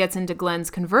Nancy gets into Glenn's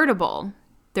convertible.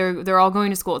 They're all going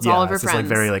to school. It's all of her friends. It's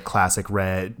very classic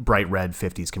bright red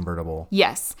 50s convertible.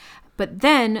 Yes. But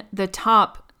then the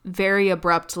top very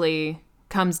abruptly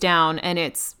comes down and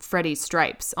it's Freddie's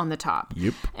stripes on the top.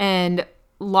 Yep. And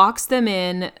locks them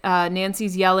in.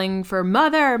 Nancy's yelling for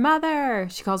mother.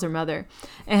 She calls her mother.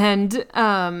 And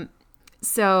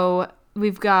so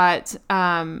we've got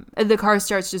the car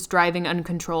starts just driving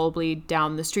uncontrollably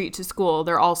down the street to school.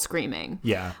 They're all screaming.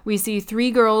 Yeah. We see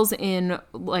 3 girls in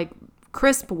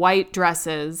crisp white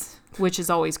dresses, which is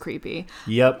always creepy.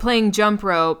 Yep. Playing jump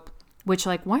rope, which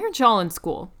why aren't y'all in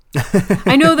school?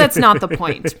 I know that's not the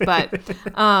point, but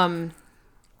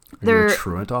they're a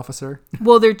truant officer.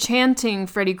 Well, they're chanting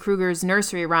Freddy Krueger's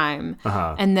nursery rhyme,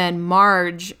 and then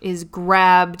Marge is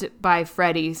grabbed by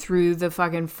Freddy through the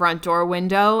fucking front door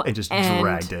window and just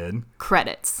dragged in.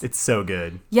 Credits. It's so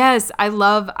good. Yes, I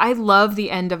love the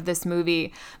end of this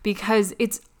movie because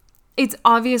it's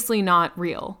obviously not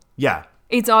real. Yeah.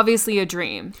 It's obviously a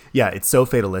dream. Yeah, it's so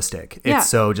fatalistic. It's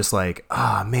so just like,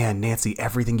 man, Nancy,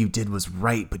 everything you did was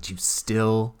right, but you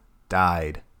still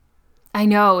died. I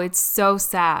know, it's so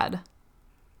sad.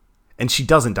 And she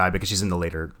doesn't die because she's in the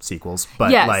later sequels,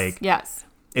 but yes.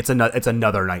 It's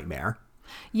another nightmare.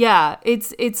 Yeah,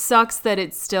 it sucks that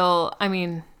it's still,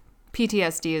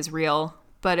 PTSD is real,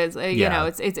 but it's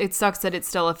it sucks that it's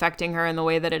still affecting her in the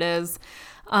way that it is.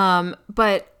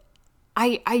 But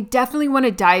I definitely want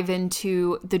to dive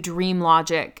into the dream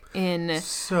logic and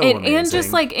just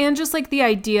the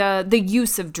idea, the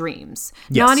use of dreams.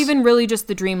 Yes. Not even really just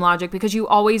the dream logic, because you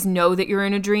always know that you're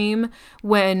in a dream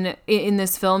when in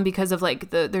this film because of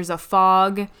there's a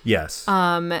fog. Yes.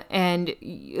 And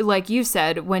like you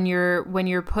said, when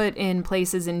you're put in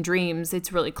places in dreams,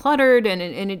 it's really cluttered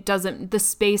and the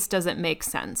space doesn't make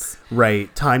sense.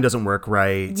 Right. Time doesn't work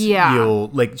right. Yeah.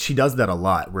 She does that a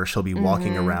lot where she'll be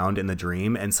walking around in the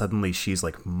dream and suddenly she's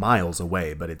miles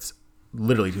away, but it's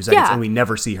literally 2 seconds and we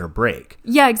never see her break.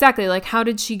 Yeah, exactly. How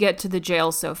did she get to the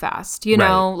jail so fast?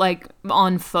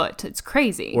 On foot. It's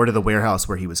crazy. Or to the warehouse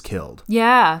where he was killed.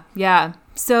 Yeah.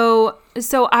 So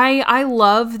I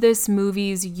love this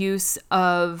movie's use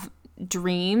of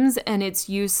dreams and its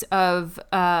use of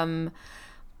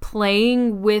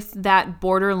playing with that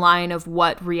borderline of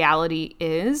what reality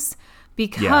is,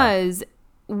 because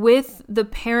with the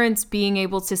parents being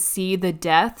able to see the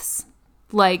deaths,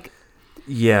 with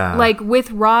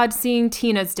Rod seeing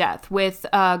Tina's death, with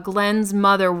Glenn's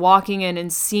mother walking in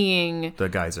and seeing the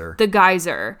geyser,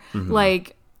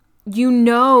 mm-hmm.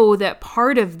 That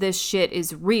part of this shit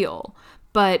is real,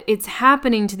 but it's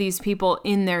happening to these people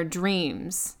in their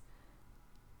dreams.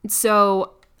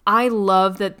 So I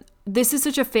love that this is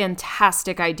such a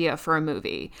fantastic idea for a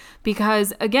movie,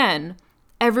 because again,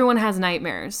 everyone has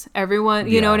nightmares. Everyone,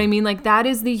 you know what I mean? That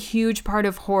is the huge part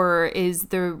of horror, is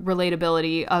the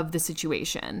relatability of the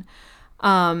situation.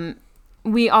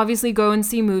 we obviously go and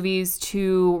see movies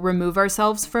to remove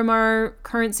ourselves from our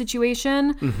current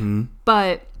situation,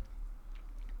 but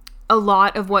a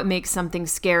lot of what makes something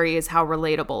scary is how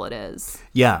relatable it is.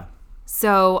 Yeah.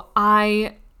 So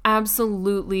I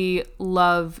absolutely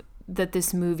love that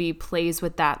this movie plays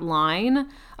with that line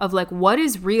of like what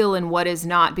is real and what is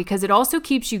not, because it also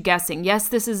keeps you guessing. Yes,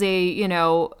 this is a, you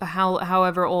know,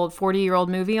 however old, 40-year-old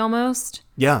movie almost.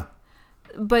 Yeah.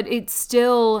 But it's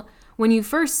still, when you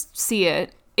first see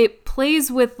it, it plays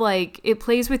with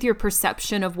your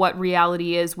perception of what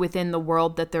reality is within the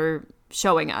world that they're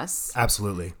showing us.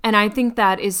 Absolutely. And I think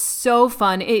that is so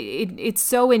fun. It's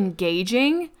so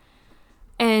engaging.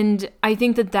 And I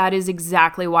think that is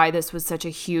exactly why this was such a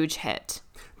huge hit.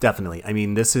 Definitely. I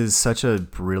mean, this is such a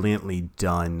brilliantly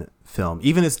done film.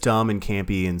 Even as dumb and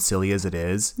campy and silly as it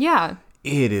is, yeah,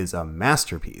 it is a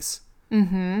masterpiece.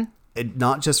 Mm-hmm.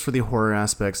 Not just for the horror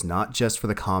aspects, not just for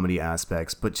the comedy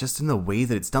aspects, but just in the way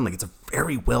that it's done. Like, it's a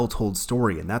very well told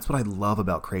story, and that's what I love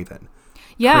about Craven.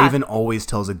 Yeah, Craven always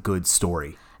tells a good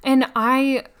story. And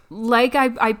I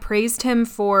praised him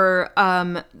for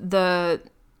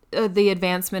the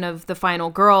advancement of the final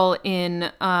girl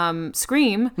in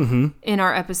Scream in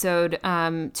our episode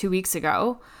 2 weeks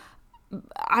ago.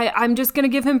 I'm just going to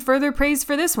give him further praise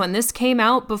for this one. This came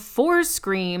out before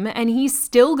Scream, and he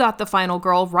still got the final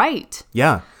girl right.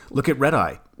 Yeah. Look at Red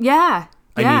Eye. Yeah.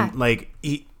 I mean, like,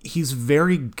 he's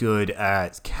very good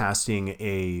at casting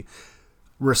a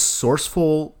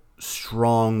resourceful,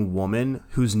 strong woman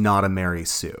who's not a Mary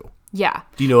Sue. Yeah.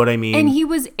 Do you know what I mean? And he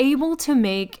was able to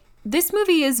make... This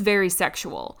movie is very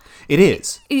sexual. It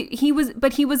is. He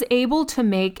was able to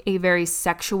make a very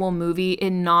sexual movie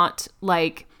in not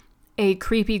like a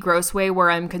creepy, gross way where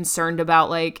I'm concerned about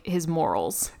like his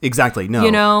morals. Exactly. No.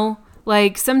 You know,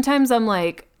 like sometimes I'm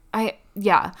like,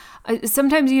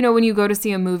 sometimes, you know, when you go to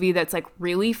see a movie that's like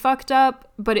really fucked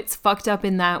up, but it's fucked up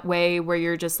in that way where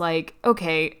you're just like,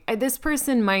 okay, this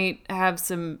person might have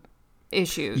some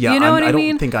issues. Yeah, you know what I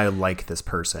mean? don't think I like this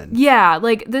person. Yeah,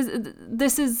 like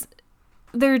this is,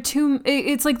 there are two,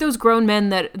 it's like those grown men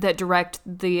that direct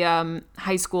the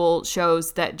high school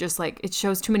shows that just like, it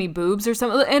shows too many boobs or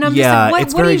something. And I'm just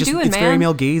like, what are you doing, man? It's very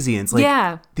male gazy. And it's like,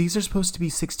 yeah, these are supposed to be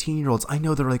 16-year-olds. I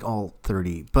know they're like all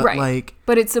 30, but right. Like,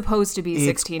 but it's supposed to be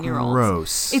 16-year-olds.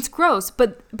 Gross. It's gross.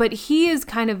 But he is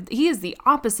the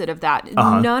opposite of that.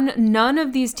 None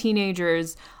of these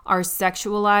teenagers are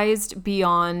sexualized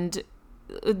beyond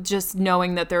just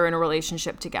knowing that they're in a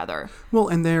relationship together. Well,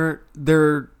 and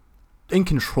they're in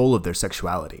control of their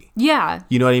sexuality. Yeah.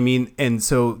 You know what I mean? And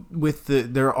so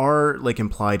there are like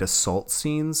implied assault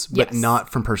scenes, but yes.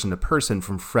 Not from person to person,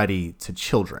 from Freddy to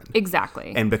children.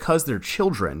 Exactly. And because they're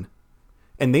children,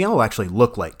 and they all actually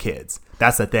look like kids.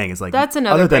 That's the thing. Is like, that's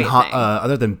another thing.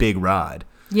 Other than Big Rod.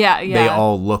 Yeah. They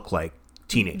all look like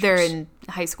teenagers. They're in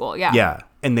high school. Yeah. Yeah.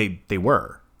 And they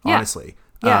were, honestly.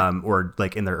 Yeah. Or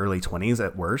like in their early 20s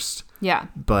at worst. Yeah.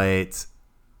 But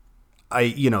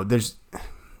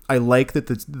I like that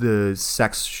the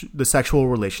sexual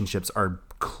relationships are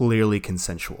clearly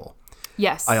consensual.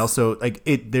 Yes. I also like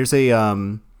it. There's a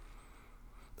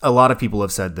lot of people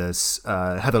have said this,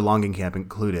 Heather Langenkamp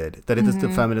included, that it is a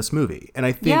feminist movie, and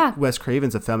I think Wes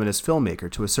Craven's a feminist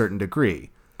filmmaker to a certain degree.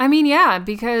 I mean, yeah,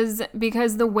 because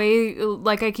the way,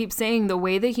 like I keep saying, the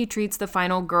way that he treats the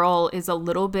final girl is a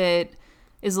little bit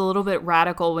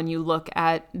radical when you look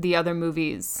at the other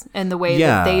movies and the way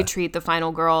that they treat the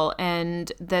final girl.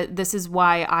 And that this is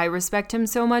why I respect him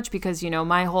so much, because, you know,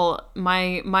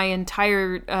 my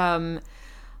entire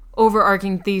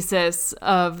overarching thesis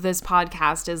of this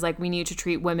podcast is like, we need to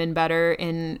treat women better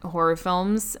in horror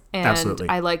films. And absolutely.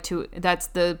 That's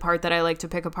the part that I like to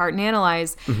pick apart and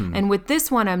analyze. Mm-hmm. And with this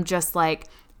one, I'm just like,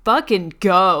 fucking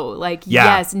go. Like,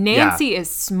 yes, Nancy is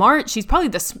smart. She's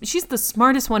probably she's the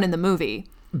smartest one in the movie.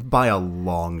 By a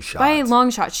long shot.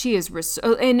 She is,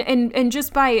 and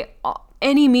just by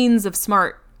any means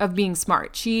of being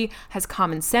smart. She has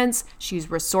common sense. She's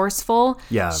resourceful.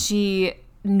 Yeah. She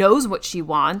knows what she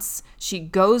wants. She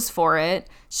goes for it.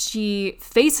 She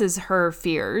faces her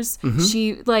fears.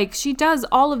 Mm-hmm. She does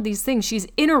all of these things. She's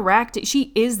interacting.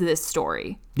 She is this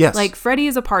story. Yes. Like, Freddy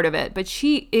is a part of it, but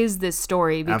she is this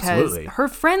story because her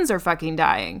friends are fucking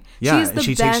dying. Yeah,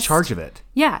 she takes charge of it.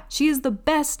 Yeah, she is the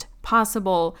best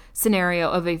possible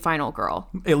scenario of a final girl.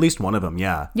 At least one of them,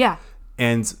 yeah. Yeah.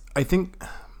 And I think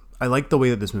I like the way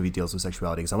that this movie deals with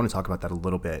sexuality, because I want to talk about that a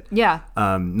little bit. Yeah.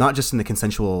 Not just in the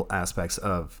consensual aspects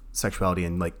of sexuality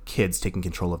and like kids taking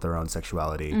control of their own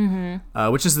sexuality,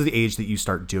 which is the age that you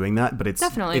start doing that. But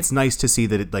it's nice to see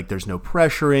that there's no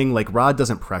pressuring. Like Rod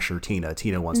doesn't pressure Tina.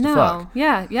 Tina wants to fuck.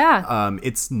 Yeah, yeah.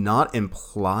 It's not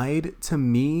implied to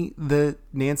me that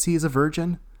Nancy is a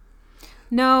virgin.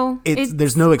 No.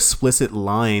 There's no explicit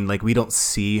line. Like we don't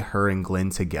see her and Glenn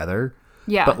together.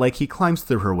 Yeah. But like he climbs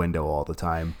through her window all the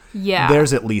time. Yeah.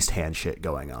 There's at least hand shit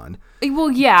going on.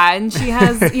 Well, yeah, and she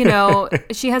has,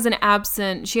 she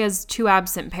has 2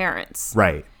 absent parents.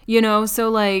 Right. So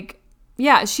like,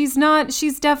 yeah, she's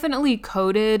definitely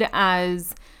coded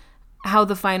as how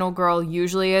the final girl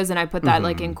usually is, and I put that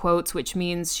like in quotes, which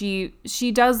means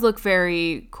she does look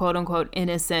very quote unquote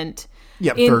innocent.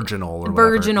 Yeah, virginal or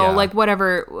whatever. Yeah. Like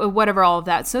whatever all of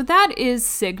that. So that is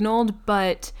signaled,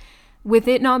 but with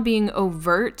it not being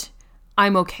overt,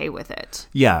 I'm okay with it.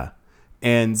 Yeah.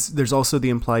 And there's also the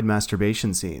implied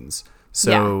masturbation scenes.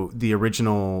 So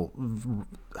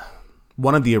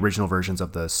one of the original versions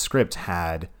of the script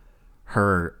had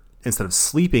her, instead of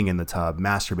sleeping in the tub,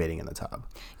 masturbating in the tub.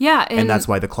 Yeah. And that's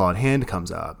why the clawed hand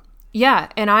comes up. Yeah,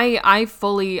 and I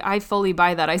fully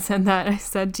buy that. I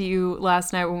said to you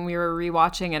last night when we were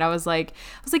rewatching it. I was like,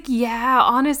 yeah,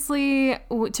 honestly,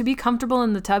 to be comfortable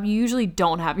in the tub, you usually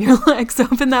don't have your legs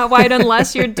open that wide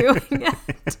unless you're doing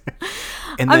it.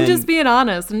 I'm just being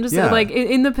honest. I'm just like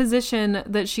in the position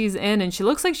that she's in, and she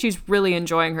looks like she's really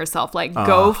enjoying herself. Like,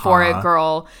 go for it,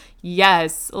 girl.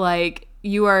 Yes, like.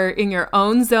 You are in your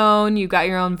own zone. You've got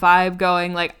your own vibe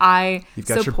going. Like, You've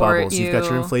got your bubbles. You've got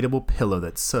your inflatable pillow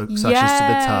that suctions to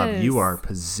the tub. You are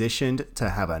positioned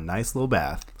to have a nice little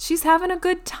bath. She's having a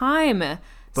good time.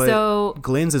 But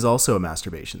Glenn's is also a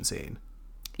masturbation scene.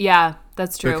 Yeah,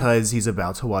 that's true. Because he's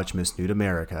about to watch Miss Nude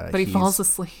America. But he falls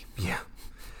asleep. Yeah.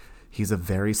 He's a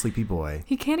very sleepy boy.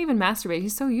 He can't even masturbate.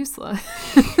 He's so useless.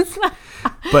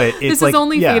 But it's this is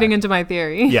only feeding into my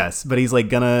theory. Yes, but he's like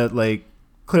gonna like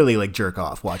clearly like jerk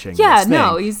off watching. Yeah, this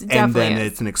no, thing. He's definitely. And then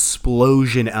it's an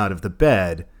explosion out of the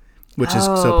bed, which is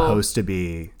supposed to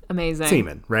be amazing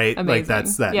semen, right? Amazing. Like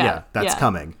that's that. Yeah, that's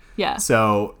coming. Yeah.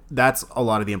 So that's a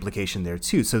lot of the implication there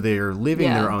too. So they're living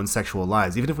their own sexual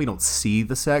lives, even if we don't see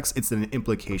the sex. It's an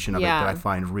implication of it that I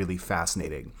find really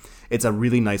fascinating. It's a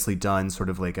really nicely done sort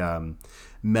of like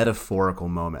metaphorical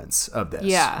moments of this.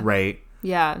 Yeah. Right.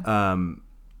 Yeah.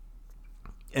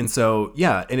 And so,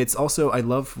 yeah, and it's also, I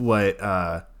love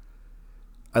that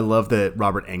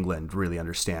Robert Englund really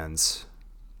understands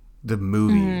the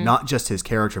movie, not just his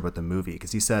character, but the movie.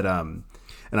 Because he said, and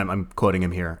I'm quoting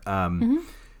him here,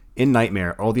 in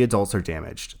Nightmare, all the adults are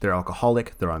damaged. They're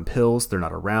alcoholic, they're on pills, they're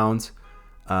not around.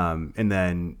 And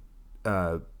then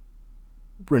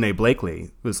Renee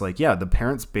Blakely was like, yeah, the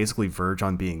parents basically verge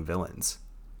on being villains.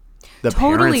 The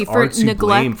totally, parents are to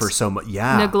blame for so much.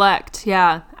 Yeah. Neglect.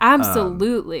 Yeah,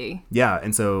 absolutely. Yeah.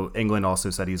 And so Englund also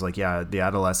said, he's like, yeah, the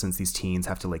adolescents, these teens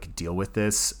have to like deal with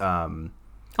this. On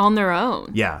their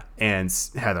own. Yeah. And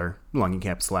Heather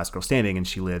Langenkamp is the last girl standing, and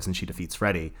she lives and she defeats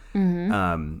Freddy.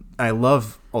 I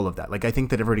love all of that. Like, I think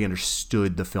that everybody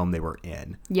understood the film they were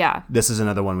in. Yeah. This is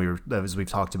another one as we've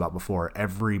talked about before.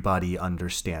 Everybody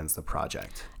understands the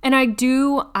project. And I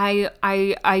do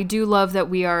love that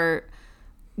we are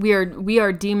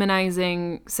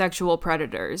demonizing sexual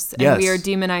predators, and we are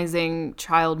demonizing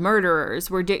child murderers.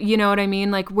 You know what I mean?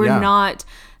 Like, we're not,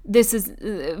 this is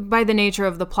by the nature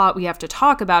of the plot, we have to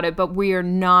talk about it, but we are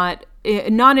not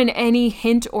in any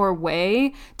hint or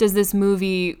way does this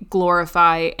movie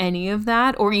glorify any of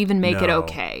that or even make it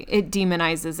okay. It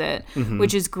demonizes it,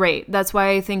 which is great. That's why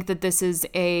I think that this is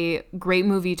a great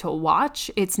movie to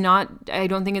watch. It's not, I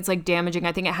don't think it's like damaging.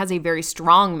 I think it has a very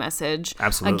strong message.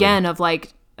 Absolutely. Again, of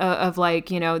like,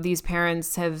 these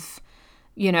parents have,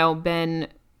 been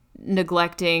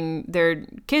neglecting their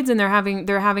kids, and they're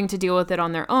having to deal with it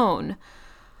on their own.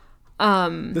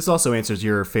 This also answers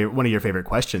one of your favorite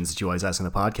questions that you always ask in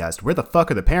the podcast. Where the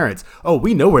fuck are the parents? Oh,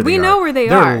 we know where they are. We know where they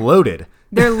are. They're loaded.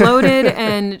 They're loaded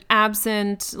and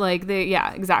absent. Like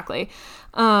exactly.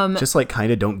 Just like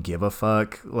kind of don't give a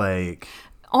fuck. Like,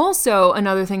 also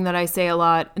another thing that I say a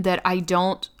lot that I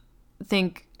don't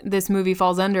think this movie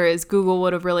falls under is Google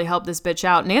would have really helped this bitch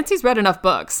out. Nancy's read enough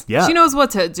books. Yeah. She knows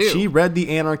what to do. She read the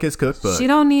Anarchist Cookbook. She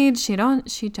don't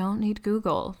need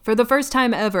Google. For the first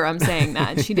time ever, I'm saying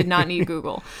that. She did not need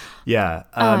Google. Yeah.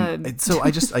 So I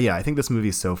think this movie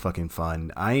is so fucking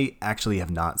fun. I actually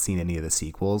have not seen any of the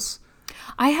sequels.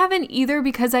 I haven't either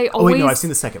because I always... Oh, wait, no, I've seen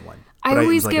the second one. I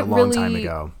always get time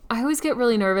ago. I always get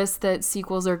really nervous that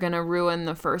sequels are going to ruin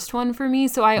the first one for me.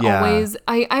 So I always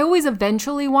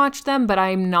eventually watch them, but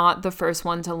I'm not the first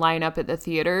one to line up at the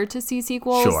theater to see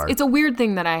sequels. Sure. It's a weird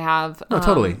thing that I have. No,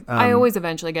 totally. I always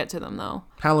eventually get to them though.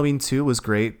 Halloween 2 was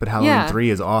great, but Halloween 3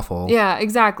 is awful. Yeah,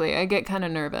 exactly. I get kind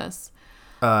of nervous.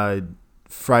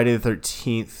 Friday the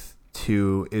 13th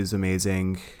 2 is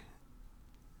amazing.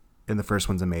 And the first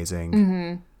one's amazing.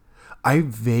 Mm-hmm. I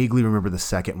vaguely remember the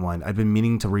second one. I've been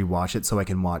meaning to rewatch it so I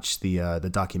can watch the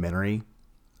documentary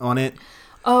on it.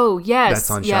 Oh, yes. That's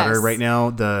on Shudder right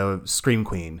now. The Scream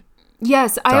Queen.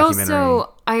 Yes, I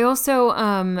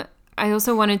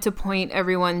also wanted to point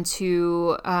everyone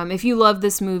to, if you love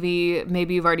this movie,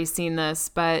 maybe you've already seen this,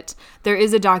 but there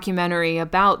is a documentary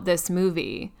about this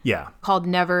movie. Yeah. Called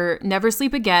Never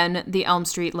Sleep Again, The Elm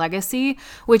Street Legacy,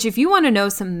 which if you want to know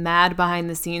some mad behind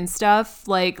the scenes stuff,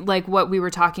 like what we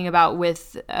were talking about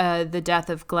with the death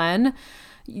of Glenn,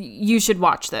 you should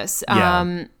watch this.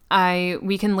 Yeah.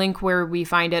 We can link where we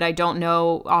find it. I don't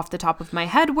know off the top of my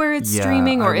head where it's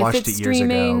streaming or if it's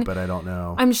streaming. Years ago, but I don't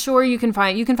know. I'm sure you can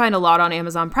find a lot on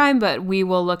Amazon Prime, but we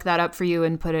will look that up for you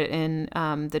and put it in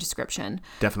the description.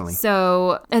 Definitely.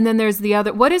 So, and then there's the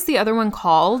other. What is the other one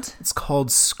called? It's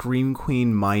called Scream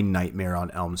Queen: My Nightmare on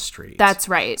Elm Street. That's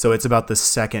right. So it's about the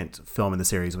second film in the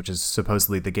series, which is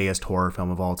supposedly the gayest horror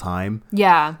film of all time.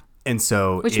 Yeah. And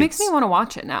so which makes me want to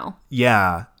watch it now.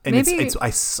 Yeah. And maybe, it's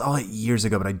I saw it years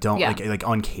ago, but I don't like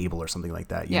on cable or something like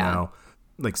that, you know,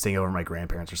 like staying over my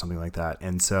grandparents or something like that.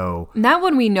 And so that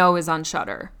one we know is on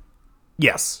Shudder.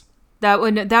 Yes. That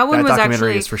one was documentary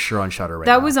actually is for sure on Shudder right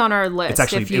now. That was on our list. It's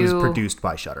actually it was produced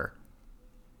by Shudder.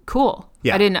 Cool.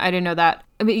 Yeah. I didn't know that.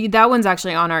 I mean, that one's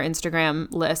actually on our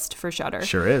Instagram list for Shudder.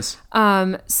 Sure is.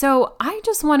 So I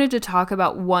just wanted to talk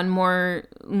about one more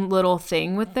little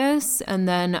thing with this, and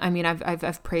then I mean,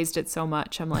 I've praised it so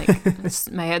much. I'm like,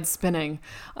 my head's spinning.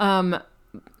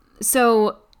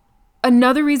 So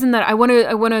another reason that I want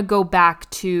to go back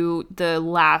to the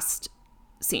last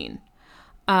scene,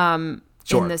 in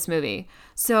this movie.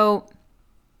 So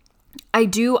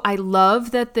I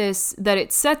love that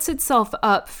it sets itself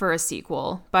up for a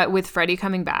sequel, but with Freddy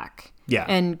coming back. Yeah.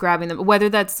 And grabbing them, whether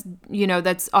that's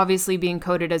obviously being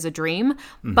coded as a dream.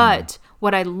 Mm-hmm. But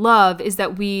what I love is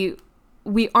that we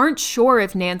aren't sure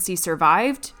if Nancy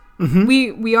survived. Mm-hmm.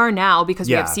 We are now because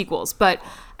we have sequels. But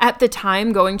at the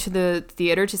time going to the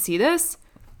theater to see this,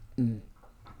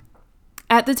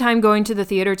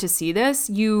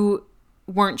 you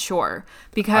weren't sure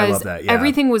because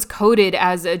everything was coded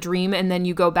as a dream, and then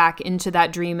you go back into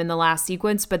that dream in the last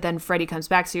sequence, but then Freddy comes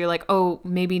back, so you're like, oh,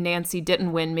 maybe Nancy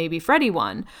didn't win, maybe Freddy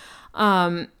won.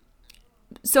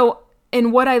 So,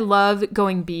 and what I love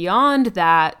going beyond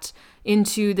that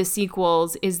into the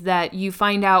sequels is that you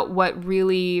find out what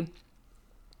really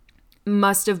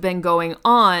must have been going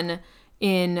on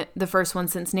in the first one,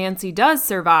 since Nancy does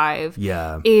survive.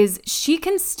 Is she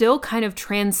can still kind of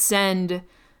transcend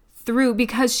through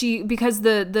because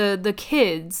the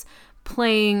kids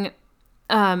playing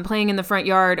in the front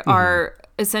yard are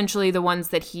essentially the ones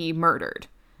that he murdered.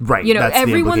 Right. You know,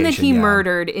 everyone that he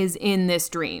murdered is in this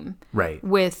dream. Right.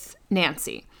 With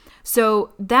Nancy.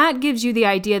 So that gives you the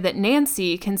idea that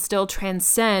Nancy can still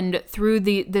transcend through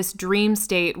this dream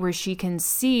state where she can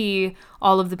see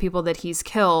all of the people that he's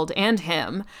killed and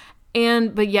him,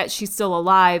 but yet she's still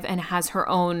alive and has her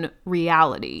own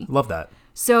reality. Love that.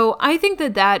 So I think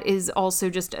that is also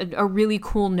just a really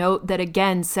cool note that,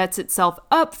 again, sets itself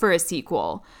up for a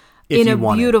sequel in a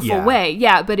beautiful way.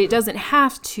 Yeah, but it doesn't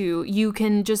have to. You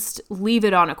can just leave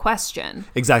it on a question.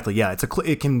 Exactly. Yeah,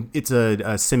 it's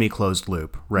a semi-closed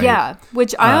loop, right? Yeah,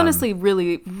 which I honestly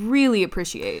really, really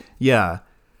appreciate. Yeah,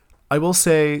 I will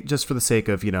say, just for the sake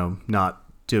of not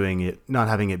having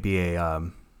it be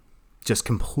a just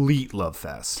complete love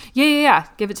fest. Yeah.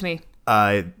 Give it to me.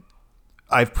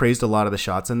 I've praised a lot of the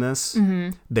shots in this.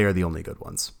 Mm-hmm. They are the only good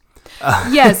ones.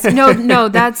 Yes, no,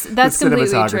 that's completely true. The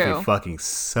cinematography fucking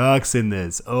sucks in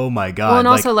this. Oh my god. Well, and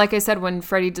also, like I said, when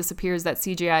Freddy disappears, that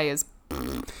CGI is.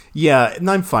 Yeah, and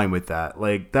I'm fine with that.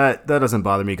 Like that doesn't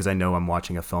bother me because I know I'm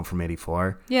watching a film from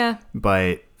 '84. Yeah.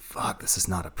 But fuck, this is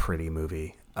not a pretty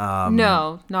movie.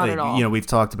 No, not at all. We've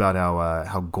talked about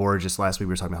how gorgeous. Last week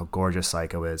we were talking about how gorgeous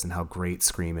Psycho is and how great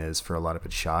Scream is for a lot of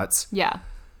its shots. Yeah.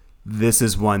 This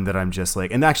is one that I'm just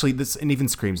like, and actually and even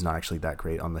Scream's not actually that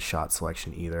great on the shot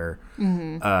selection either.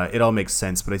 Mm-hmm. It all makes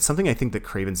sense, but it's something I think that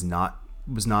Craven's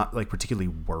was not like particularly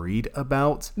worried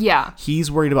about. Yeah.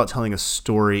 He's worried about telling a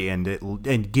story and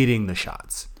getting the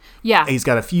shots. Yeah. He's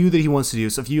got a few that he wants to do.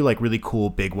 So a few like really cool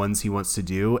big ones he wants to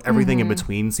do. Everything in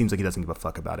between seems like he doesn't give a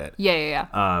fuck about it.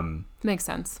 Yeah. Makes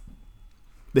sense.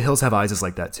 The Hills Have Eyes is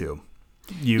like that too.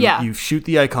 You shoot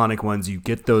the iconic ones, you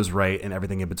get those right, and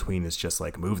everything in between is just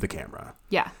like move the camera.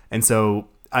 Yeah. And so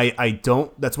I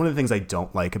don't. That's one of the things I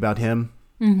don't like about him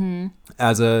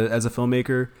as a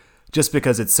filmmaker, just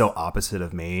because it's so opposite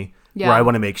of me. Yeah. Where I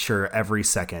want to make sure every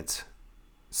second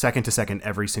to second,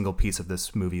 every single piece of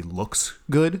this movie looks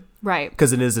good. Right.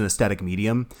 Because it is an aesthetic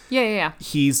medium. Yeah.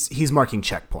 He's marking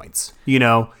checkpoints. You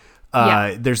know.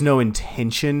 There's no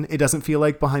intention. It doesn't feel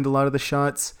like behind a lot of the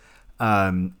shots.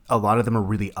 A lot of them are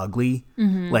really ugly,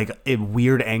 like at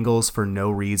weird angles for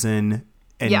no reason,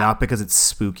 and not because it's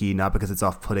spooky, not because it's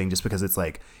off-putting, just because it's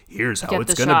like, here's how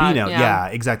it's gonna be now. Yeah,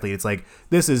 exactly. It's like,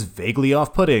 this is vaguely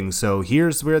off-putting, so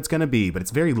here's where it's gonna be, but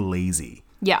it's very lazy.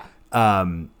 Yeah.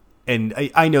 And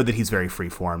I know that he's very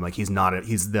freeform. Like he's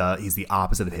the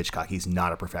opposite of Hitchcock. He's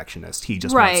not a perfectionist. He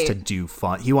just wants to do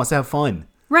fun. He wants to have fun.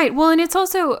 Right. Well, and it's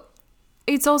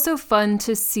also fun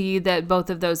to see that both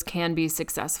of those can be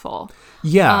successful.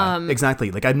 Yeah,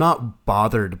 exactly. Like I'm not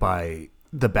bothered by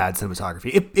the bad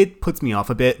cinematography. It puts me off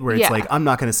a bit where it's like, I'm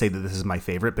not going to say that this is my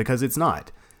favorite because it's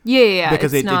not. Yeah.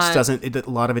 Because it just doesn't, a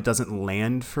lot of it doesn't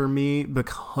land for me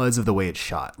because of the way it's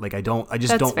shot. Like I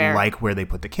just don't like where they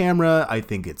put the camera. I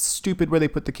think it's stupid where they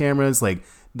put the cameras, like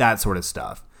that sort of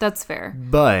stuff. That's fair.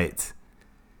 But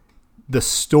the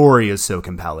story is so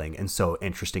compelling and so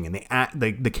interesting, and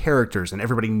the characters and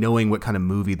everybody knowing what kind of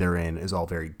movie they're in is all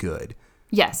very good.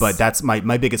 Yes. But that's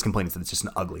my biggest complaint is that it's just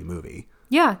an ugly movie.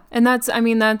 Yeah. And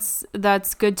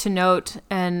that's good to note.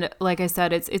 And like I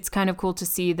said, it's kind of cool to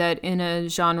see that in a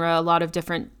genre, a lot of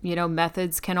different,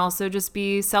 methods can also just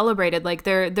be celebrated. Like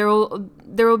there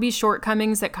will be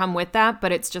shortcomings that come with that,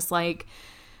 but it's just like,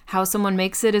 how someone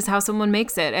makes it is how someone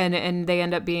makes it, and they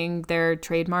end up being their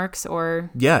trademarks or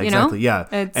exactly. Yeah.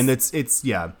 And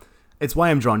it's why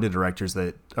I'm drawn to directors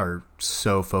that are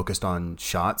so focused on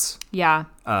shots. Yeah.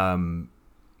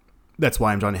 That's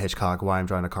why I'm drawn to Hitchcock, why I'm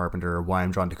drawn to Carpenter, why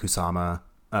I'm drawn to Kusama.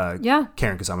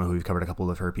 Karen Kusama, who we've covered a couple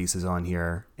of her pieces on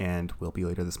here and will be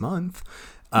later this month.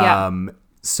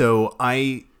 So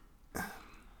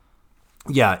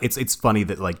it's funny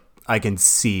that like I can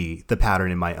see the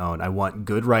pattern in my own. I want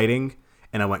good writing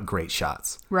and I want great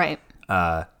shots. Right.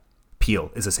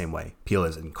 Peele is the same way. Peele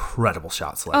is incredible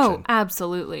shot selection. Oh,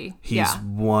 absolutely. He's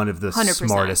one of the 100%.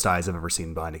 Smartest eyes I've ever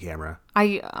seen behind a camera.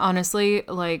 I honestly,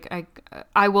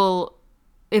 I will,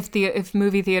 if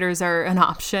movie theaters are an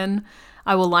option,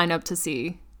 I will line up to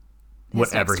see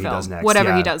whatever he does next.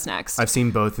 Whatever he does next. I've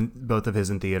seen both of his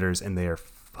in theaters, and they are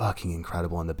fucking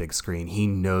incredible on the big screen. He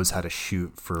knows how to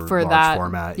shoot for large that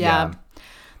format. Yeah.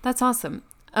 That's awesome.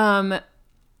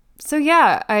 So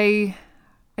yeah, I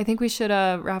think we should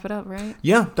wrap it up, right?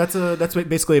 Yeah, that's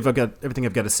basically I've got everything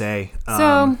I've got to say.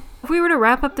 So if we were to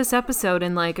wrap up this episode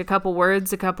in like a couple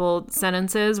words, a couple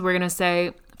sentences, we're gonna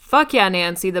say, fuck yeah,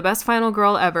 Nancy, the best final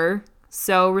girl ever.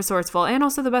 So resourceful, and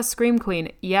also the best scream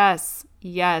queen. Yes.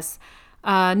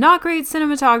 Not great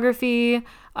cinematography.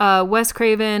 Wes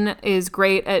Craven is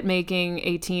great at making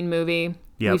a teen movie.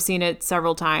 Yep. We've seen it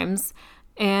several times.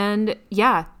 And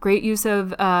yeah, great use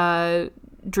of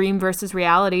dream versus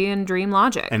reality and dream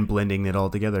logic. And blending it all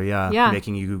together,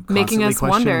 making you constantly making us question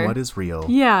wonder what is real.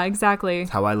 Yeah, exactly.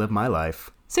 It's how I live my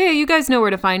life. So yeah, you guys know where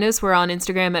to find us. We're on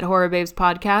Instagram at Horror Babes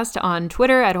Podcast, on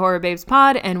Twitter at Horror Babes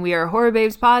Pod, and we are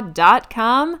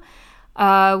horrorbabespod.com.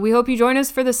 We hope you join us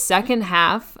for the second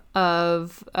half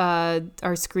of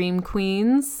our Scream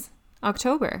Queens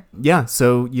October. Yeah,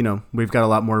 so, we've got a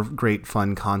lot more great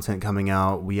fun content coming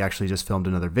out. We actually just filmed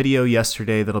another video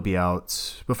yesterday that'll be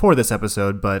out before this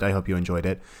episode, but I hope you enjoyed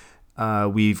it.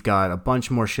 We've got a bunch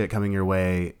more shit coming your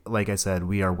way. Like I said,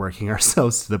 we are working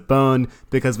ourselves to the bone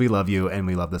because we love you and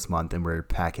we love this month, and we're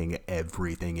packing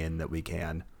everything in that we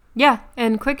can. Yeah,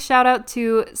 and quick shout out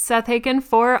to Seth Haken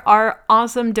for our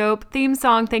awesome, dope theme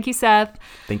song. Thank you, Seth.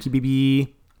 Thank you,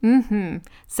 BB. Mm-hmm.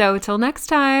 So till next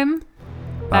time.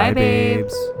 Bye,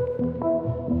 babes.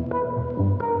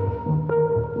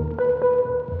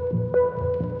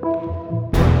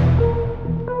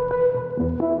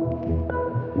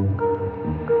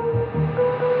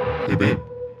 Hey, babe.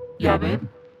 Yeah, babe.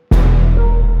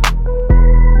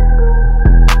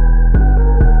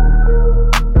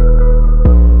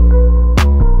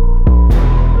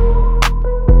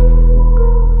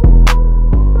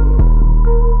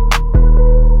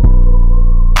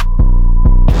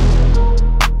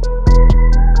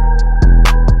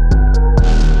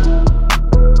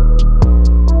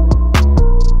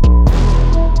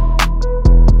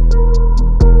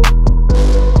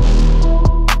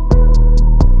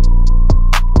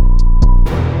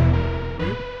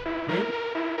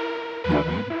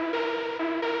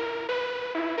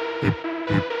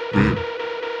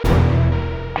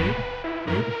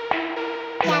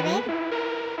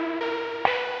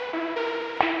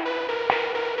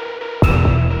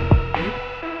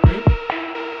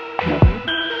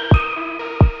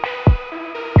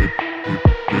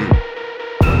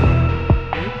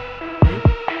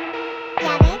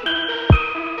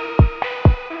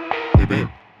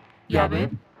 Yeah,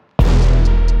 babe.